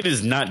Switch. It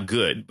is not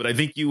good, but I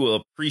think you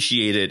will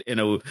appreciate it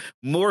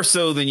more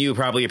so than you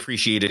probably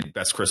appreciated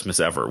Best Christmas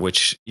Ever,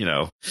 which,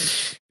 but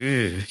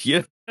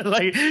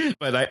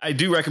I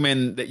do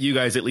recommend that you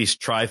guys at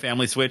least try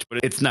Family Switch, but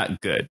it's not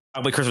good.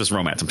 Probably Christmas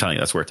Romance. I'm telling you,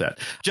 that's where it's at.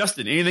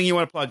 Justin, anything you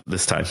want to plug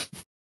this time?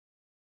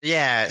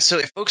 Yeah. So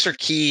if folks are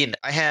keen,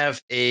 I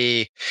have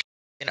an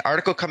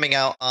article coming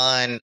out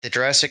on the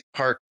Jurassic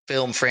Park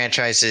film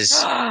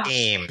franchise's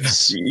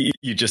games. You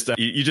just said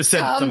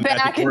come some back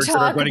magic words that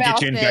are going to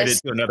get you this. invited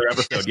to another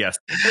episode. Yes.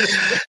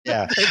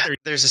 Yeah.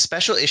 There's a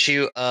special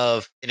issue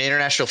of an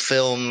international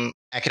film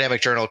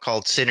academic journal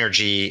called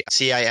Synergy,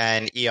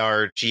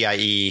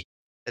 Cinergie.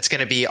 It's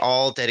going to be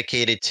all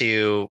dedicated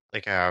to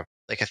like a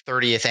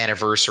 30th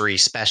anniversary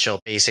special,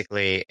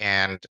 basically.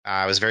 And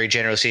I was very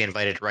generously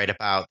invited to write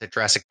about the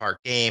Jurassic Park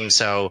game.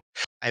 So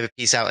I have a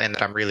piece out and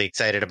that I'm really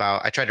excited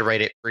about. I tried to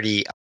write it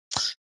pretty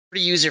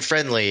user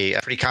friendly,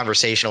 pretty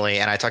conversationally.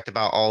 And I talked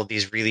about all of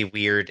these really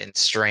weird and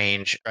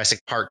strange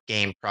Jurassic Park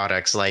game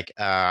products, like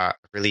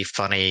really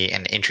funny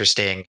and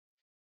interesting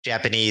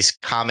Japanese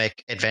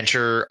comic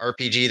adventure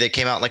RPG that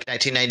came out in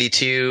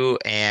 1992.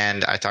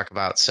 And I talk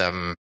about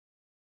a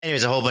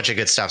whole bunch of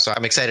good stuff. So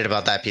I'm excited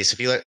about that piece. If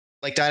you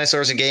like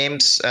dinosaurs and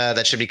games,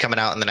 that should be coming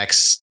out in the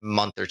next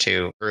month or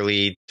two,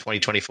 early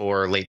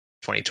 2024, late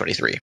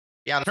 2023.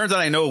 Yeah. Turns out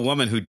I know a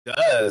woman who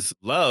does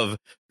love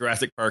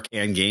Jurassic Park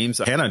and games.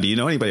 Hannah, do you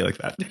know anybody like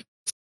that?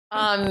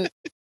 I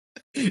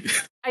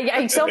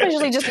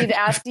selfishly just need to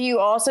ask, do you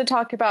also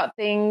talk about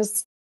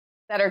things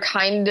that are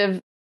kind of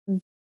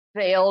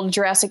veiled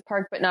Jurassic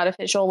Park but not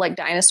official, like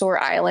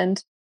Dinosaur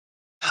Island?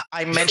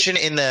 I mentioned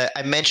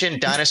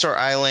Dinosaur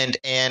Island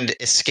and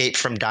Escape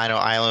from Dino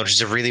Island, which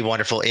is a really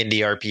wonderful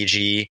indie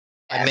RPG.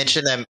 I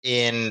mentioned them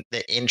in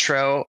the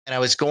intro, and I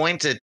was going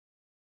to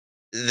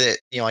the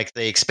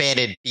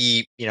expanded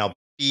B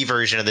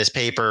version of this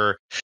paper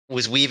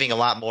was weaving a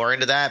lot more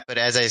into that. But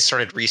as I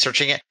started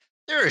researching it,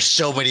 there are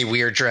so many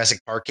weird Jurassic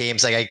Park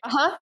games.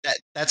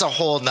 That's a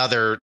whole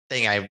nother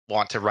thing I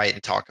want to write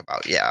and talk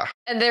about. Yeah.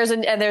 And there's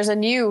a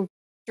new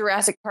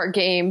Jurassic Park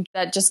game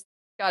that just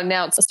got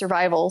announced, a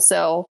survival.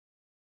 So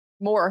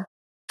more.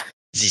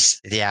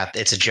 Yeah,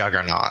 it's a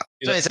juggernaut.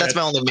 So that's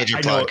my only major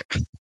plug.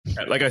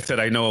 Like I said,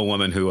 I know a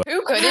woman who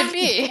could it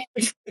be?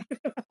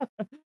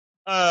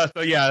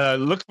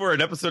 Look for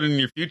an episode in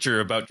your future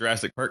about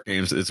Jurassic Park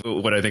games is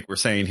what I think we're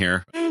saying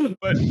here.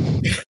 But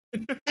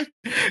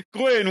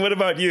Gwen, what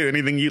about you?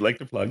 Anything you'd like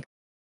to plug?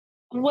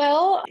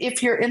 Well,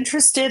 if you're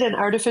interested in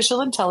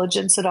artificial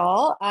intelligence at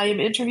all, I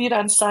am interviewed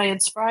on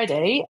Science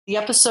Friday. The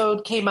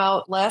episode came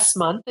out last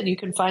month, and you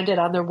can find it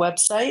on their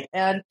website.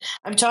 And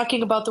I'm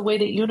talking about the way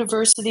that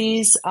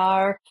universities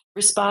are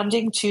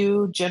responding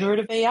to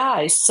generative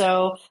AI.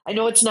 So I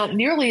know it's not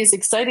nearly as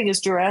exciting as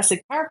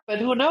Jurassic Park, but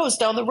who knows,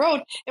 down the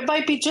road, it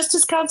might be just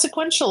as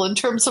consequential in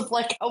terms of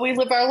how we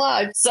live our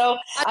lives. So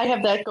I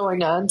have that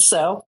going on.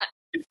 So,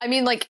 I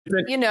mean,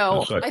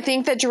 I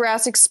think that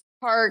Jurassic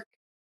Park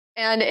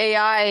and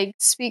AI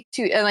speak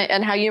to,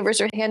 and how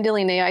universities are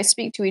handling AI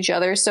speak to each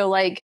other. So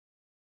the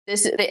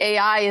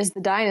AI is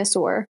the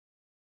dinosaur.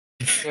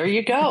 There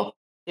you go.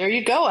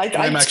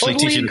 I'm actually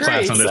totally teaching agree,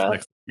 class on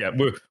this Yeah,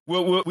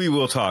 we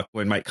will talk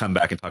when Mike come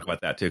back and talk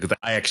about that too, because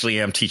I actually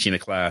am teaching a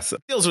class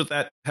that deals with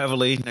that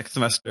heavily next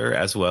semester,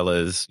 as well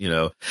as,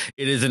 it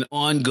is an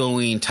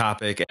ongoing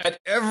topic at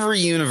every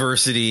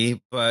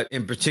university, but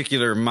in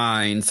particular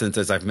mine, since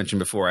as I've mentioned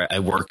before, I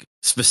work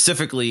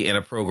specifically in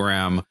a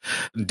program,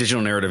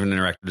 digital narrative and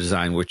interactive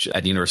design, which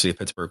at the University of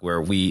Pittsburgh,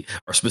 where we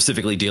are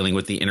specifically dealing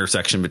with the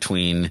intersection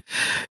between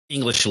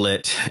English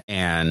lit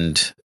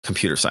and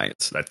computer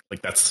science.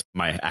 That's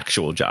my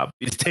actual job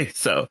these days.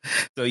 So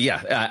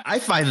yeah, I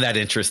find that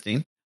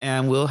interesting,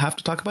 and we'll have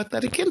to talk about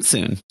that again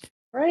soon.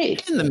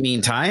 Right. In the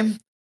meantime,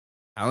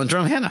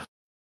 Palindrome Hannah.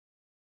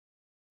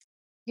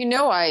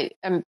 I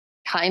am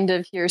kind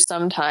of here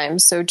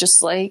sometimes. So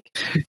just like,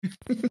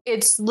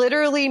 it's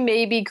literally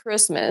maybe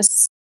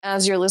Christmas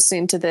as you're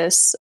listening to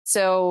this.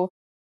 So,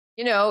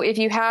 if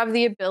you have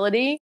the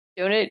ability,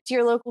 donate to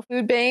your local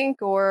food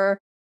bank or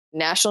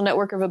National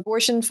Network of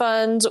Abortion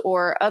Funds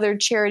or other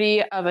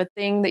charity of a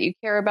thing that you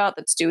care about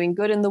that's doing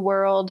good in the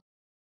world,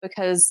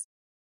 because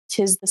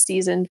 'tis the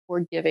season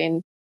for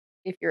giving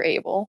if you're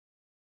able.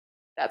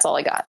 That's all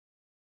I got.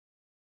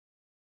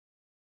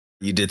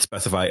 You did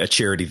specify a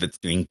charity that's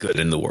doing good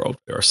in the world.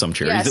 There are some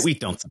charities that we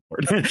don't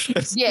support.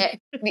 Yeah.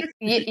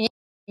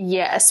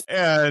 Yes.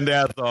 And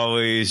as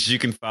always, you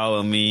can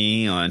follow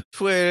me on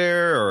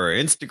Twitter or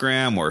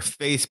Instagram or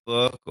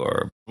Facebook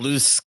or Blue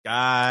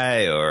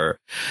Sky or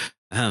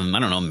I don't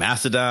know,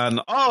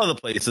 Mastodon, all the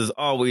places,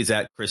 always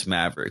at Chris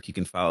Maverick. You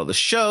can follow the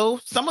show.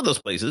 Some of those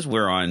places,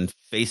 we're on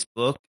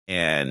Facebook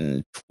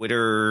and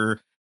Twitter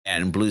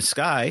and Blue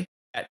Sky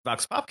at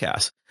Vox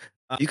Popcast.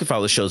 You can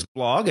follow the show's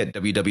blog at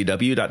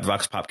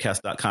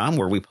www.voxpopcast.com,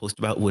 where we post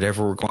about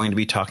whatever we're going to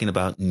be talking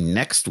about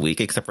next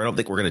week, except for I don't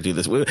think we're going to do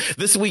this.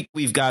 This week,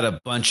 we've got a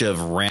bunch of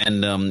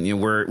random,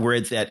 we're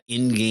at that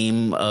end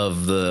game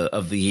of the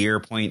year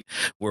point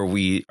where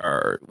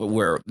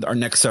our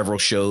next several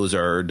shows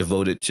are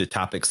devoted to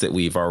topics that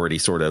we've already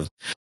sort of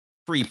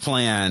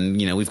pre-planned.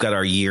 We've got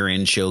our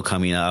year-end show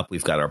coming up.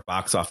 We've got our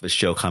box office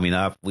show coming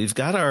up. We've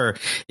got our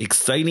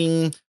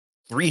exciting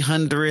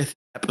 300th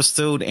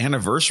episode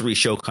anniversary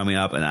show coming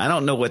up, and I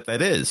don't know what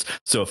that is.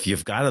 So if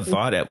you've got a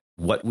thought at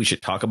what we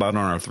should talk about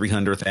on our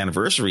 300th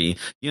anniversary,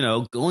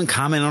 go and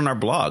comment on our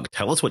blog.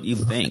 Tell us what you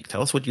think.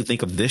 Tell us what you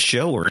think of this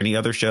show or any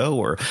other show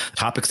or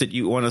topics that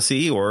you want to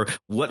see or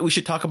what we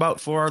should talk about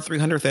for our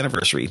 300th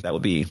anniversary. That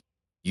would be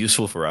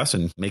useful for us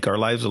and make our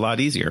lives a lot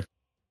easier.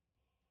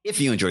 If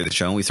you enjoy the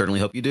show, and we certainly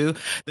hope you do,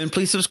 then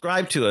please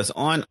subscribe to us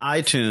on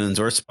iTunes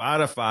or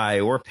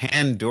Spotify or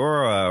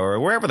Pandora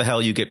or wherever the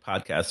hell you get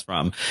podcasts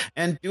from.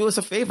 And do us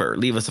a favor,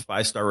 leave us a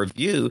 5-star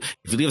review.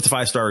 If you leave us a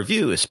 5-star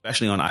review,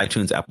 especially on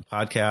iTunes, Apple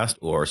Podcast,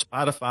 or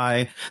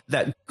Spotify,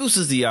 that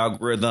gooses the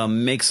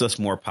algorithm, makes us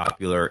more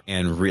popular,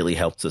 and really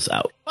helps us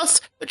out. Plus,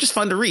 they're just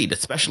fun to read,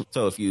 especially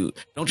so if you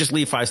don't just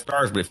leave 5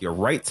 stars, but if you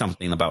write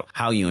something about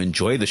how you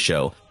enjoy the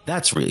show,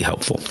 that's really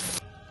helpful.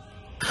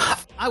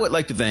 I would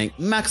like to thank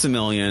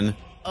Maximilian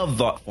of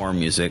Thoughtform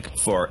Music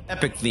for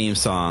epic theme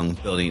song,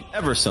 building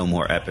ever so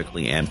more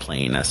epically and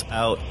playing us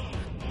out.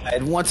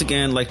 I'd once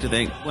again like to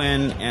thank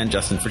Gwen and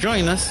Justin for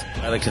joining us.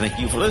 I'd like to thank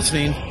you for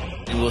listening,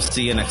 and we'll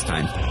see you next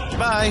time.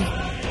 Bye.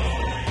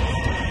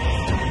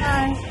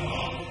 Bye.